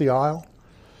across the aisle?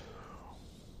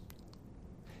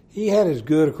 He had as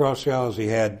good across the aisle as he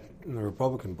had in the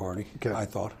Republican Party, I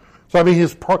thought. So,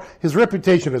 his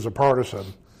reputation as a partisan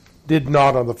did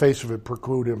not, on the face of it,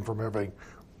 preclude him from having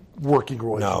working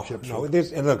relationships. No.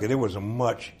 And look, it was a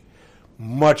much,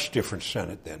 much different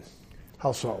Senate then.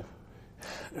 How so?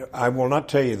 I will not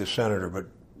tell you the senator, but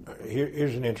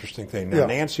here's an interesting thing. Now,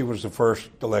 Nancy was the first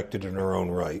elected in her own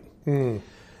right. Mm.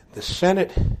 The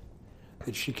Senate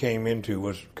that she came into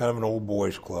was kind of an old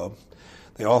boys club.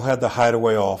 They all had the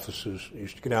hideaway offices. They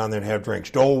used to go down there and have drinks.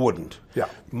 Dole wouldn't. Yeah.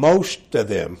 Most of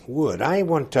them would.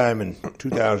 One time in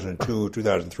 2002 or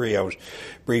 2003, I was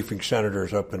briefing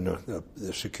senators up in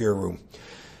the secure room,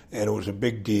 and it was a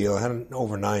big deal. I had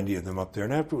over 90 of them up there.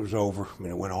 And after it was over,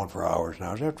 it went on for hours and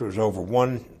hours. After it was over,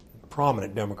 one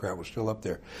prominent Democrat was still up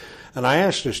there. And I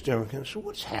asked this Democrat, so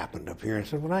what's happened up here? I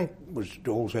said, when I was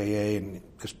Dole's AA and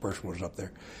this person was up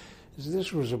there,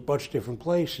 this was a much different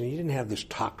place, and you didn't have this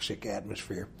toxic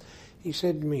atmosphere. He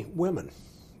said to me, women.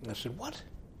 I said, what?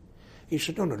 He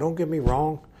said, no, don't get me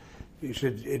wrong. He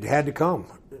said, it had to come,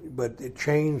 but it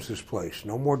changed this place.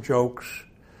 No more jokes.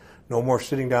 No more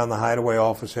sitting down in the hideaway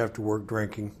office after work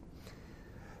drinking.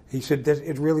 He said,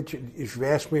 it really, if you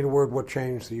ask me in a word what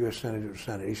changed the U.S. Senate, it was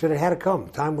Senate. He said it had to come.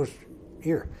 Time was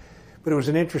here. But it was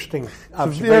an interesting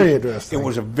observation. Very interesting. It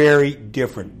was a very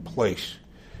different place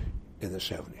in the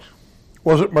 70s.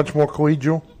 Was it much more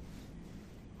collegial?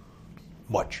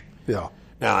 Much. Yeah.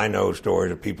 Now, I know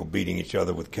stories of people beating each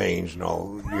other with canes and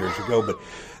all years ago, but,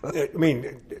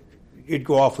 you'd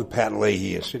go off with Pat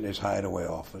Leahy and sit in his hideaway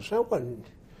office.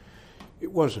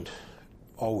 It wasn't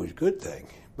always a good thing,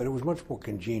 but it was much more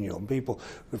congenial. And people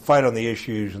would fight on the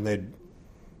issues, and they'd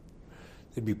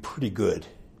be pretty good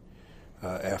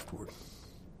afterward.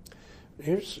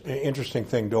 Here's an interesting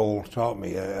thing Dole taught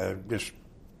me.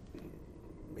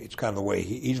 It's kind of the way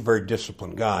he's a very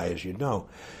disciplined guy, as you know.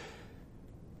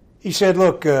 He said,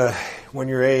 look, when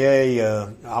you're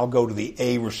AA, I'll go to the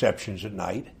A receptions at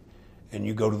night, and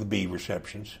you go to the B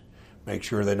receptions. Make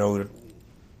sure they know that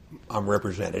I'm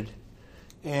represented.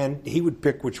 And he would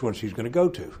pick which ones he's going to go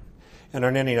to. And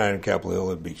on any night in Capitol Hill,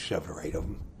 there'd be 7 or 8 of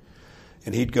them.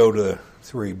 And he'd go to the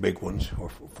 3 big ones,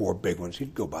 or 4 big ones.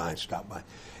 He'd go by and stop by.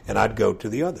 And I'd go to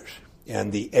the others.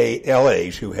 And the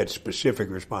LAs, who had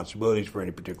specific responsibilities for any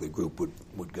particular group,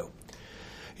 would go.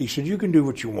 He said, you can do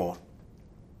what you want.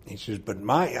 He says, but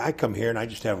I come here and I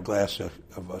just have a glass of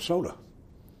soda.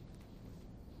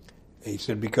 He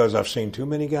said, because I've seen too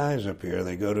many guys up here.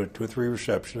 They go to 2 or 3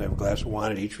 receptions, they have a glass of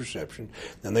wine at each reception,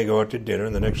 then they go out to dinner,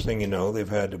 and the next thing you know, they've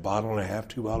had a bottle and a half,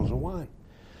 2 bottles of wine.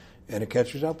 And it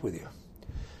catches up with you.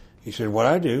 He said, what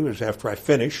I do is after I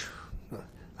finish,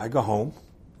 I go home,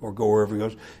 or go wherever he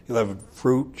goes, he'll have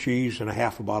fruit, cheese, and a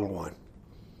half a bottle of wine.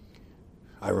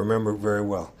 I remember it very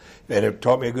well. And it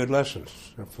taught me a good lesson.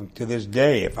 To this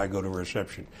day, if I go to a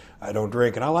reception, I don't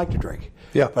drink, and I like to drink.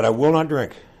 Yeah. But I will not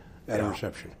drink at a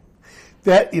reception.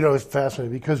 That, is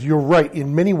fascinating, because you're right.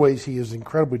 In many ways, he is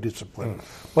incredibly disciplined.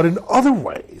 But in other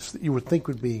ways that you would think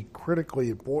would be critically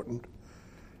important,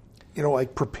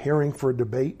 like preparing for a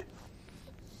debate,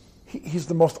 he's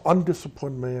the most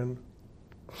undisciplined man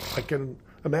I can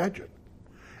imagine.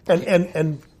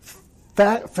 And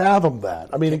fathom that.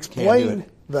 I mean, explain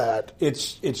that.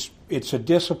 It's a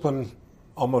discipline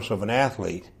almost of an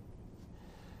athlete.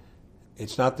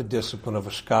 It's not the discipline of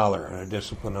a scholar, a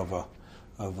discipline of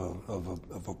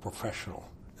a professional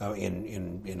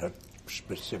in a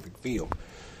specific field.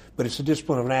 But it's the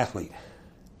discipline of an athlete.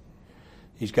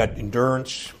 He's got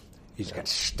endurance. He's got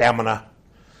stamina.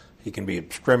 He can be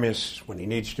extremist when he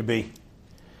needs to be.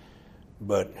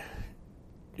 But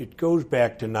it goes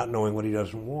back to not knowing what he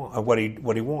doesn't want, what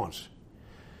he wants.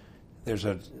 There's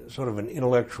a sort of an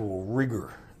intellectual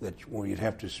rigor where you'd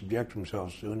have to subject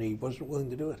themselves to, and he wasn't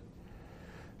willing to do it.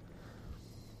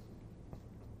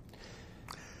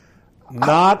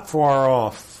 Not far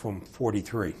off from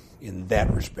 43 in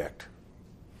that respect.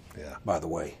 Yeah. By the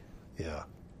way. Yeah.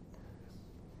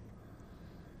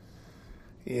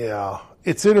 Yeah.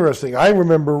 It's interesting. I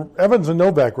remember Evans and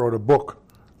Novak wrote a book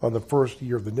on the first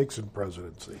year of the Nixon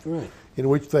presidency, right, in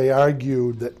which they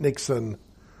argued that Nixon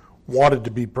wanted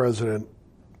to be president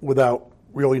without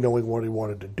really knowing what he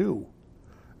wanted to do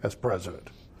as president.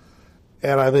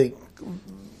 And I think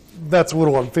that's a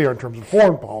little unfair in terms of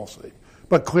foreign policy.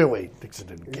 But clearly, Nixon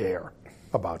didn't care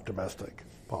about domestic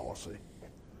policy.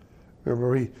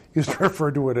 Remember, he used to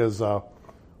refer to it as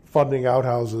funding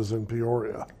outhouses in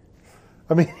Peoria.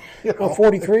 I mean, you know. Well,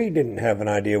 43 didn't have an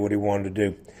idea what he wanted to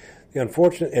do. The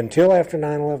unfortunate, until after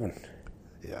 9/11.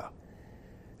 Yeah.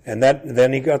 And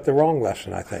then he got the wrong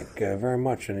lesson, I think, very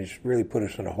much, and he's really put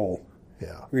us in a hole.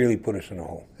 Yeah. Really put us in a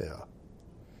hole. Yeah.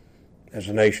 As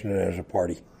a nation and as a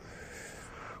party.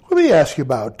 Let me ask you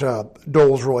about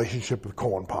Dole's relationship with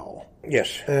Colin Powell.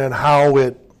 Yes. And how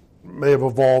it may have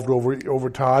evolved over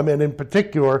time, and in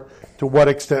particular, to what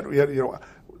extent,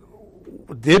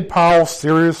 did Powell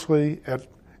seriously at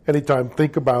any time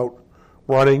think about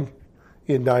running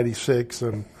in 96?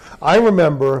 And I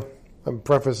remember, I'm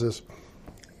preface this,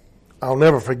 I'll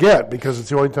never forget, because it's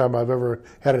the only time I've ever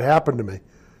had it happen to me.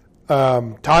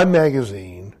 Time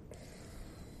magazine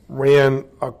ran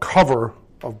a cover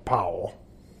of Powell.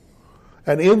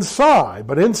 And inside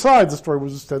the story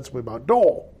was ostensibly about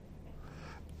Dole.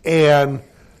 And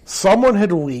someone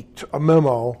had leaked a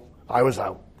memo. I was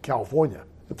out in California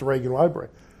at the Reagan Library.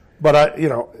 But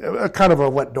a kind of a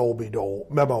let Dole be Dole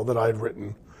memo that I'd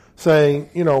written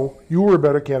saying, you were a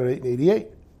better candidate in 88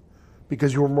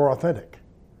 because you were more authentic.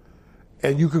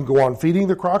 And you can go on feeding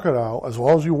the crocodile as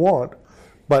long as you want,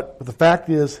 but the fact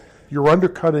is you're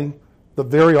undercutting the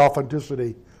very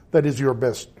authenticity that is your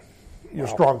best, your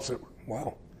strong suit.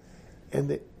 Wow. And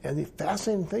the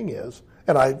fascinating thing is,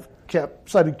 and I kept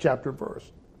citing chapter and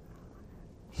verse,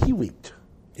 he leaked.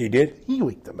 He did? He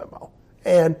leaked the memo.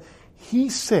 And he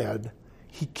said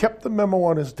he kept the memo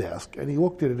on his desk and he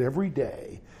looked at it every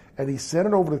day and he sent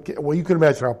it over to well, you can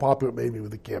imagine how popular it made me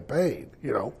with the campaign,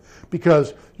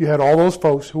 because you had all those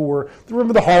folks who were,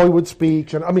 remember the Hollywood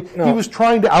speech, and he was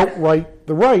trying to outright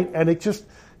the right, and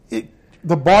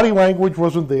the body language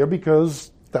wasn't there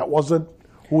because that wasn't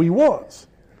who he was.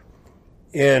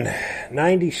 In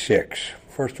 96,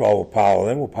 first of all with Powell,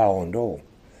 then with Powell and Dole.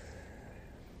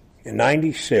 In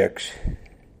 96,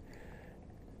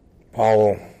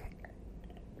 Powell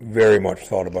very much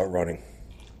thought about running.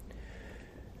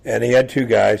 And he had two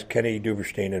guys, Kenny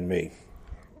Duberstein and me,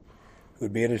 who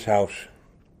would be at his house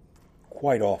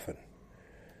quite often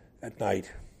at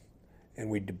night,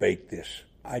 and we'd debate this.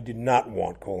 I did not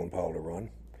want Colin Powell to run.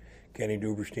 Kenny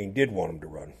Duberstein did want him to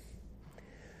run.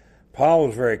 Powell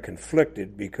was very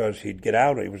conflicted because he'd get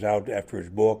out. He was out after his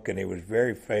book, and he was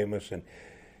very famous, and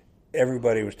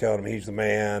everybody was telling him he's the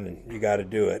man, and you got to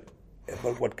do it.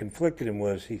 But what conflicted him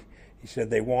was he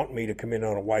said, they want me to come in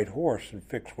on a white horse and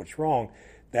fix what's wrong.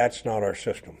 That's not our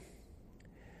system.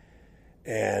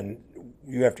 And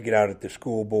you have to get out at the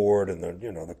school board and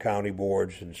the county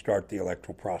boards and start the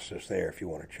electoral process there if you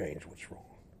want to change what's wrong.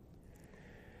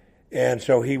 And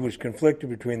so he was conflicted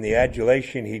between the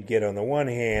adulation he'd get on the one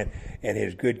hand and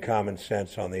his good common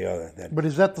sense on the other. But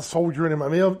is that the soldier in him?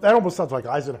 That almost sounds like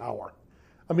Eisenhower.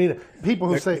 People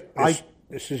who say...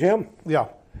 This is him. Yeah.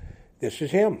 This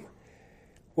is him.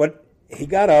 What he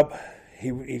got up,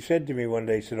 he said to me one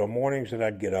day, he said, on mornings that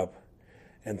I'd get up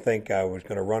and think I was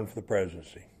going to run for the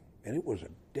presidency. And it was a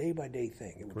day-by-day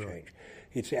thing. It would change.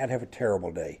 He'd say, I'd have a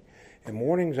terrible day. And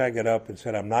mornings I got up and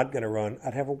said, I'm not going to run.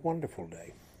 I'd have a wonderful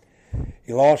day.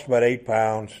 He lost about 8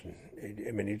 pounds.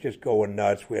 He's just going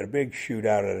nuts. We had a big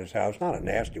shootout at his house. Not a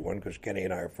nasty one because Kenny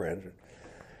and I are friends.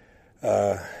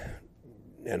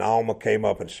 And Alma came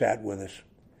up and sat with us.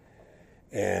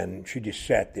 And she just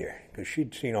sat there because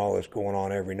she'd seen all this going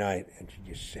on every night. And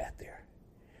she just sat there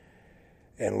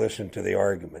and listened to the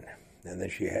argument. And then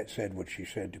she had said what she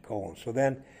said to Colin. So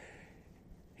then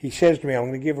he says to me, I'm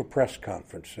going to give a press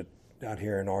conference down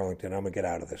here in Arlington. I'm going to get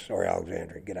out of this, or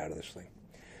Alexandria, get out of this thing.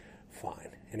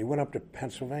 Fine. And he went up to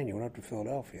Pennsylvania, went up to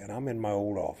Philadelphia, and I'm in my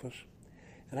old office,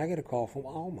 and I get a call from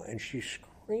Alma, and she's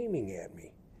screaming at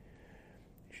me.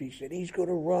 She said, he's going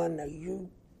to run. Now,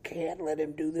 you can't let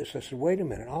him do this. I said, wait a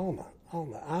minute, Alma,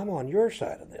 I'm on your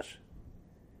side of this.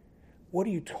 What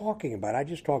are you talking about? I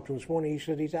just talked to him this morning. He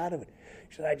said he's out of it.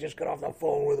 He said, I just got off the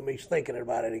phone with him. He's thinking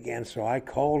about it again. So I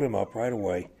called him up right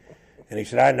away. And he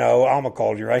said, I know. Alma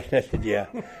called you, right? I said, yeah.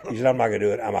 He said, I'm not going to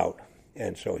do it. I'm out.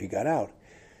 And so he got out.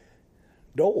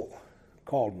 Dole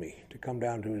called me to come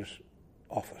down to his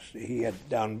office. He had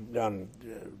down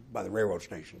by the railroad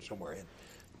station somewhere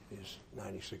in his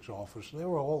 96 office. And they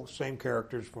were all the same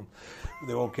characters from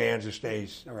the old Kansas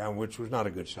days around, which was not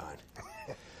a good sign.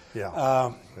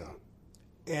 Yeah.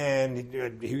 And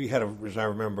he had as I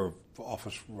remember,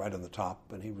 office right on the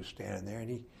top, and he was standing there, and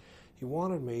he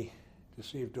wanted me to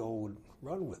see if Dole would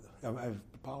run with him,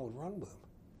 if Powell would run with him.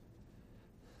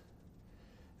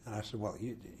 And I said, well,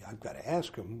 I've got to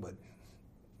ask him, but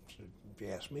if you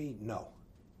ask me, no.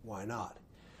 Why not?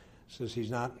 Says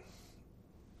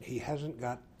he hasn't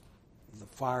got the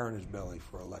fire in his belly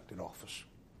for elected office.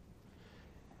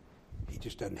 He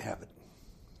just doesn't have it.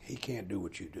 He can't do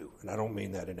what you do. And I don't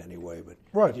mean that in any way, but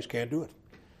right. He just can't do it.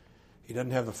 He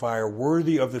doesn't have the fire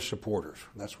worthy of the supporters.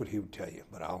 That's what he would tell you,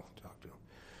 but I'll talk to him.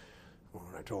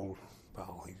 When I told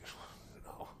Powell, he goes,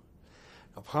 no.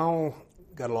 Now, Powell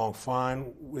got along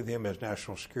fine with him as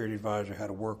National Security Advisor, had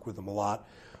to work with him a lot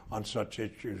on such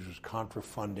issues as contra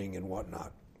funding and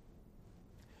whatnot.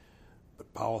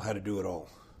 But Powell had to do it all.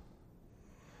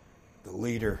 The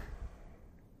leader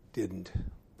didn't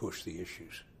push the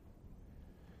issues.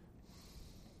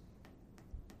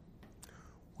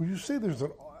 Would you say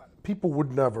people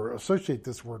would never associate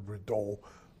this word with Dole?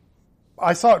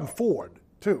 I saw it in Ford,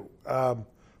 too. A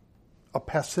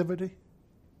passivity?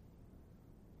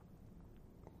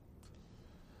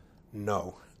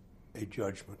 No, a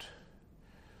judgment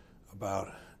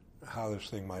about how this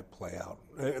thing might play out.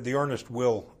 The Ernest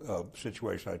Will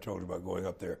situation I told you about, going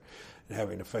up there and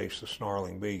having to face the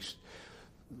snarling beast,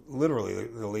 literally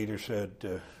the leader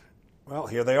said, well,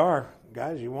 here they are.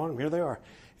 Guys, you want them? Here they are.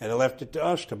 And they left it to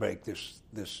us to make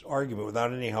this argument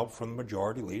without any help from the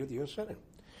majority leader of the U.S. Senate.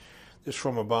 This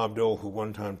from a Bob Dole who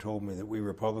one time told me that we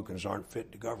Republicans aren't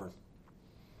fit to govern.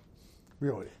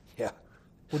 Really? Yeah.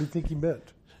 What do you think he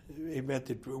meant? He meant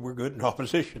that we're good in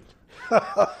opposition.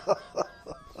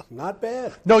 Not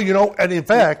bad. No, and in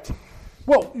fact,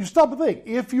 well, you stop and think.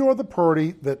 If you're the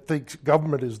party that thinks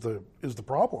government is the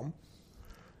problem,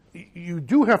 you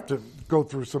do have to go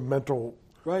through some mental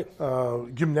right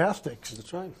gymnastics.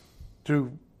 That's right.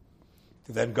 To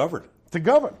then govern. To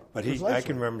govern. But I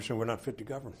can remember saying we're not fit to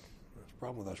govern. That's the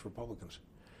problem with us Republicans.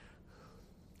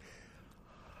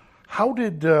 How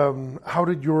did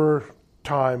your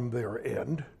time there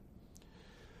end?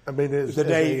 I mean, the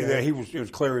day it was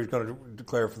clear he was going to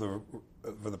declare for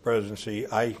the presidency,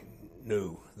 I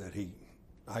knew that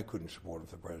I couldn't support him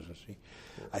for the presidency.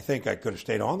 Yeah. I think I could have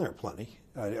stayed on there plenty.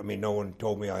 I mean, no one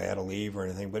told me I had to leave or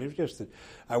anything, but it was just that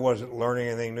I wasn't learning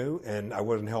anything new, and I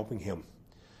wasn't helping him.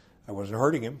 I wasn't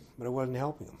hurting him, but I wasn't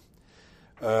helping him.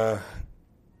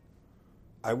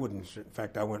 I wouldn't. In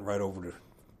fact, I went right over to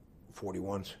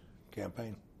 41's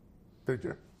campaign. Did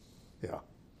you? Yeah.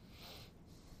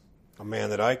 A man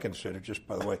that I consider, just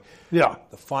by the way, yeah,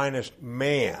 the finest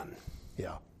man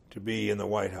yeah. to be in the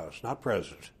White House, not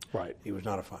president. Right. He was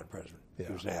not a fine president. Yeah.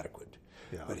 He was inadequate.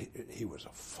 Yeah. But he was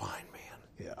a fine man.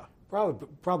 Yeah.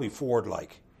 Probably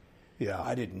Ford-like. Yeah.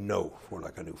 I didn't know Ford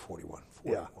like I knew 41.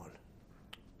 Yeah.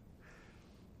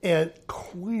 And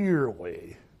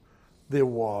clearly there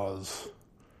was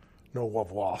no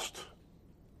love lost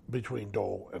between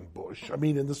Dole and Bush. I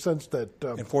mean, in the sense that...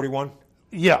 in 41?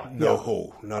 Yeah.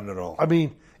 No, none at all. I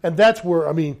mean, and that's where,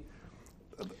 I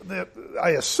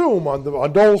assume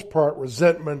on Dole's part,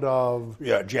 resentment of...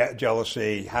 Yeah,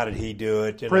 jealousy. How did he do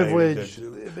it? Privilege,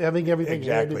 having everything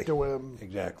handed to him.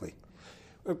 Exactly.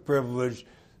 Privilege,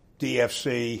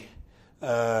 DFC,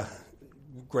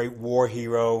 great war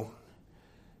hero.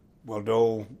 Well,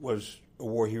 Dole was a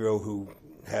war hero who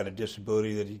had a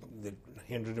disability that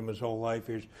hindered him his whole life.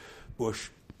 Here's Bush,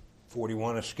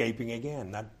 41, escaping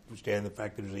again, notwithstanding the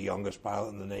fact that he was the youngest pilot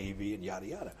in the Navy and yada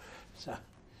yada. So,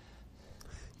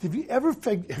 have you ever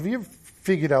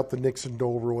figured out the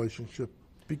Nixon-Dole relationship?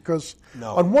 Because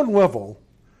no. On one level,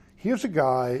 here's a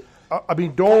guy.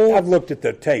 Dole. I've looked at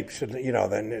the tapes and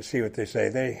then see what they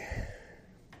say.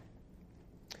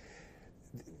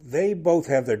 They both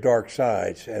have their dark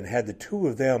sides, and had the two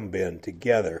of them been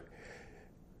together,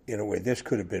 in a way, this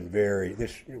could have been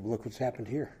look what's happened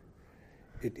here.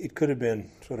 It could have been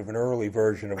sort of an early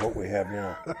version of what we have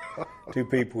now. Two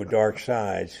people with dark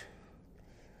sides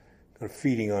kind of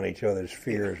feeding on each other's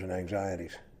fears and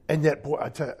anxieties. And yet, boy, I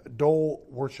tell you, Dole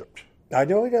worshipped. I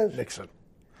know he does. Nixon.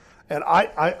 And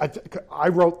I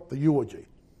wrote the eulogy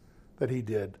that he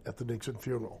did at the Nixon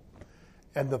funeral.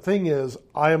 And the thing is,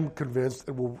 I am convinced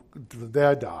that to the day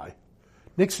I die,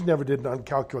 Nixon never did an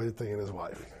uncalculated thing in his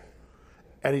life.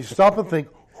 And he stopped and think,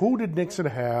 who did Nixon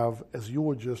have as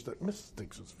eulogist at Mrs.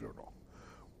 Nixon's funeral?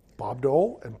 Bob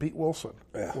Dole and Pete Wilson.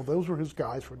 Yeah. Well, those were his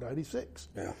guys for '96.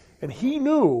 Yeah. And he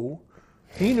knew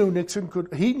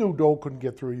Dole couldn't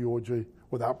get through a eulogy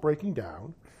without breaking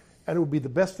down, and it would be the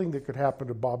best thing that could happen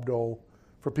to Bob Dole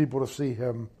for people to see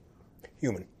him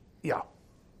human. Yeah.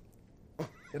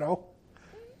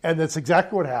 And that's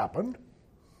exactly what happened.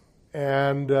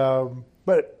 And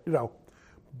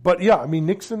but yeah, I mean,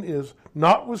 Nixon is,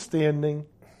 notwithstanding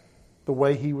the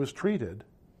way he was treated.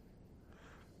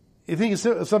 You think it's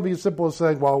something as simple as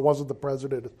saying, "Well, it wasn't the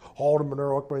president, it's Haldeman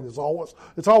or Oakland. It's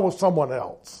always someone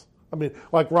else." I mean,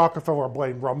 like Rockefeller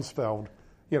blamed Rumsfeld,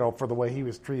 for the way he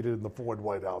was treated in the Ford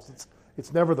White House.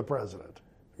 It's never the president.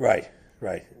 Right.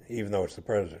 Even though it's the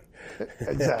president.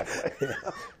 Exactly.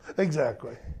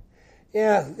 Exactly.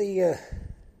 Yeah.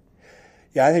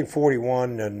 I think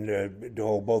 41 and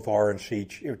Dole both are in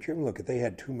seats. Look, they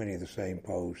had too many of the same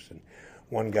posts, and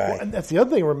one guy. Well, and that's the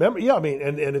other thing. Remember, yeah. I mean,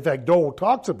 and in fact, Dole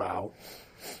talks about.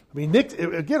 I mean,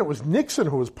 it was Nixon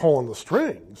who was pulling the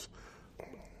strings.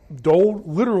 Dole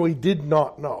literally did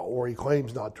not know, or he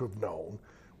claims not to have known,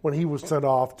 when he was sent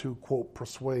off to, quote,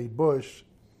 persuade Bush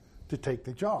to take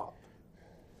the job.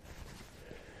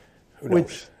 Who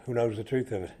knows the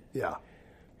truth of it? Yeah.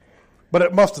 But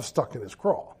it must have stuck in his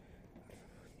craw.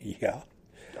 Yeah.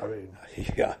 I mean.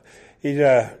 Yeah. He's,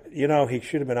 he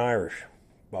should have been Irish,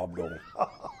 Bob Dole.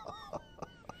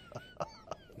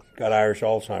 Got Irish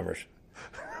Alzheimer's.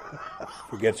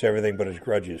 Forgets everything but his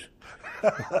grudges.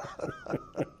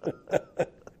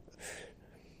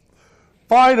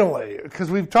 Finally, because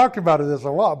we've talked about this a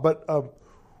lot, but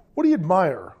what do you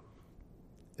admire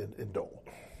in Dole?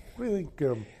 What do you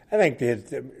think? I think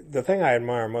the thing I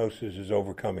admire most is his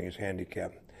overcoming his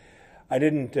handicap. I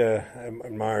didn't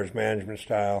admire his management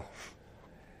style.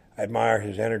 I admire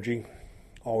his energy,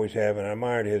 always have, and I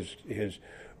admired his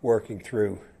working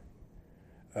through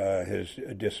his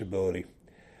disability.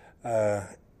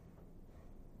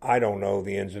 I don't know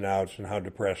the ins and outs and how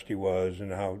depressed he was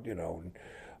and how,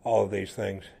 all of these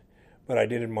things. But I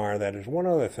did admire that. There's one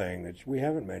other thing that we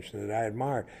haven't mentioned that I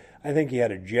admired. I think he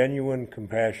had a genuine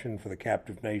compassion for the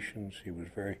captive nations. He was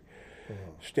very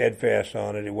steadfast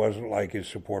on it. It wasn't like his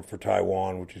support for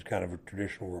Taiwan, which is kind of a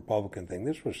traditional Republican thing.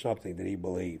 This was something that he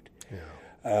believed.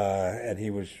 Yeah. And he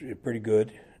was pretty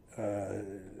good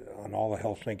on all the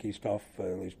Helsinki stuff,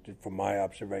 at least from my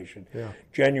observation. Yeah.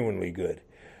 Genuinely good.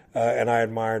 And I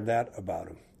admired that about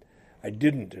him. I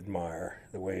didn't admire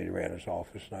the way he ran his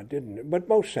office, but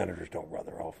most senators don't run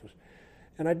their office.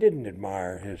 And I didn't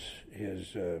admire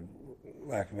his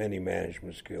lack of any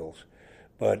management skills.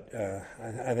 But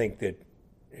I think that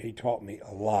he taught me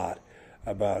a lot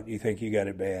about, you think you got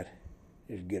it bad,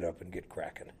 just get up and get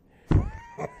cracking.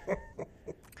 Do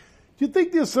you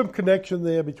think there's some connection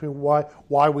there between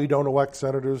why we don't elect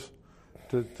senators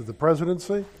to the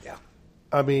presidency? Yeah.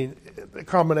 I mean, the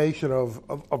combination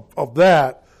of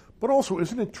that, but also,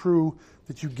 isn't it true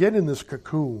that you get in this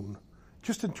cocoon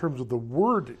just in terms of the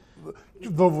word,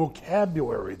 the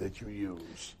vocabulary that you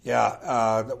use? Yeah,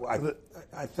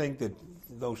 I think that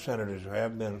those senators who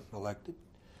have been elected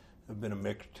have been a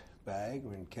mixed bag. I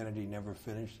mean, Kennedy never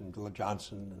finished, and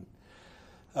Johnson.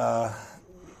 And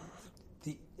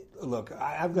look,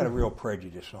 I've got a real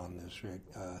prejudice on this, Rick.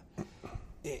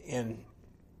 And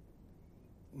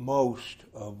most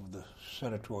of the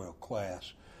senatorial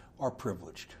class are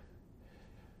privileged.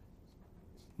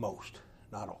 Most,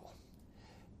 not all.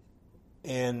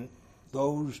 And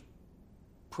those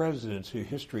presidents who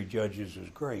history judges as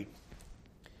great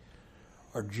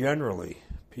are generally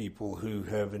people who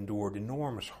have endured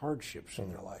enormous hardships in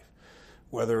their life,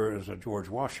 whether it was a George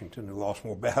Washington who lost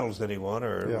more battles than he won,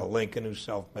 or a Lincoln who's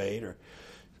self-made, or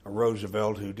a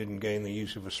Roosevelt who didn't gain the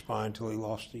use of his spine until he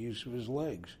lost the use of his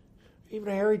legs. Even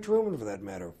a Harry Truman, for that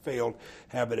matter, failed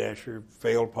haberdasher,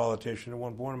 failed politician, at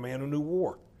one point, a man who knew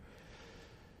war.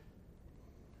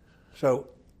 So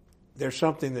there's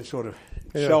something that sort of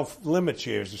self-limits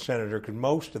you as a senator, because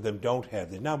most of them don't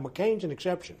have that. Now, McCain's an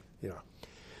exception. Yeah.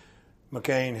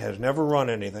 McCain has never run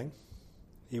anything.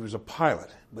 He was a pilot,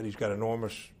 but he's got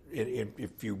enormous,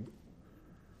 if you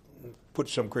put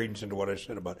some credence into what I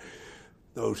said about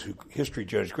those who history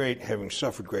judge great, having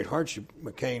suffered great hardship,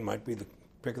 McCain might be the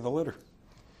pick of the litter.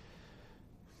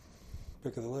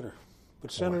 Pick of the litter.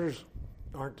 But senators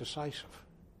aren't decisive,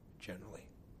 generally.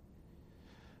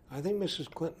 I think Mrs.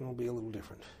 Clinton will be a little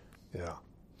different. Yeah.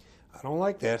 I don't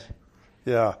like that.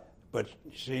 Yeah. But,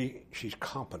 see, she's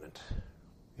competent.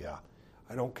 Yeah.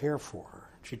 I don't care for her.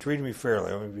 She treated me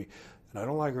fairly. And I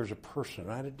don't like her as a person.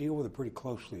 I had to deal with her pretty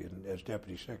closely as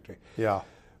deputy secretary. Yeah.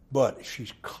 But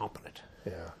she's competent.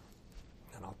 Yeah.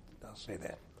 And I'll say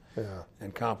that. Yeah.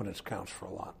 And competence counts for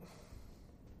a lot.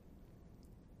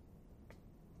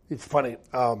 It's funny.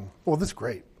 Well, this is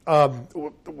great.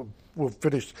 We'll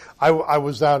finish. I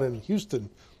was out in Houston.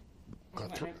 Want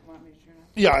me to turn off?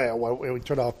 Yeah, well, we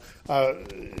turned off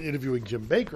interviewing Jim Baker.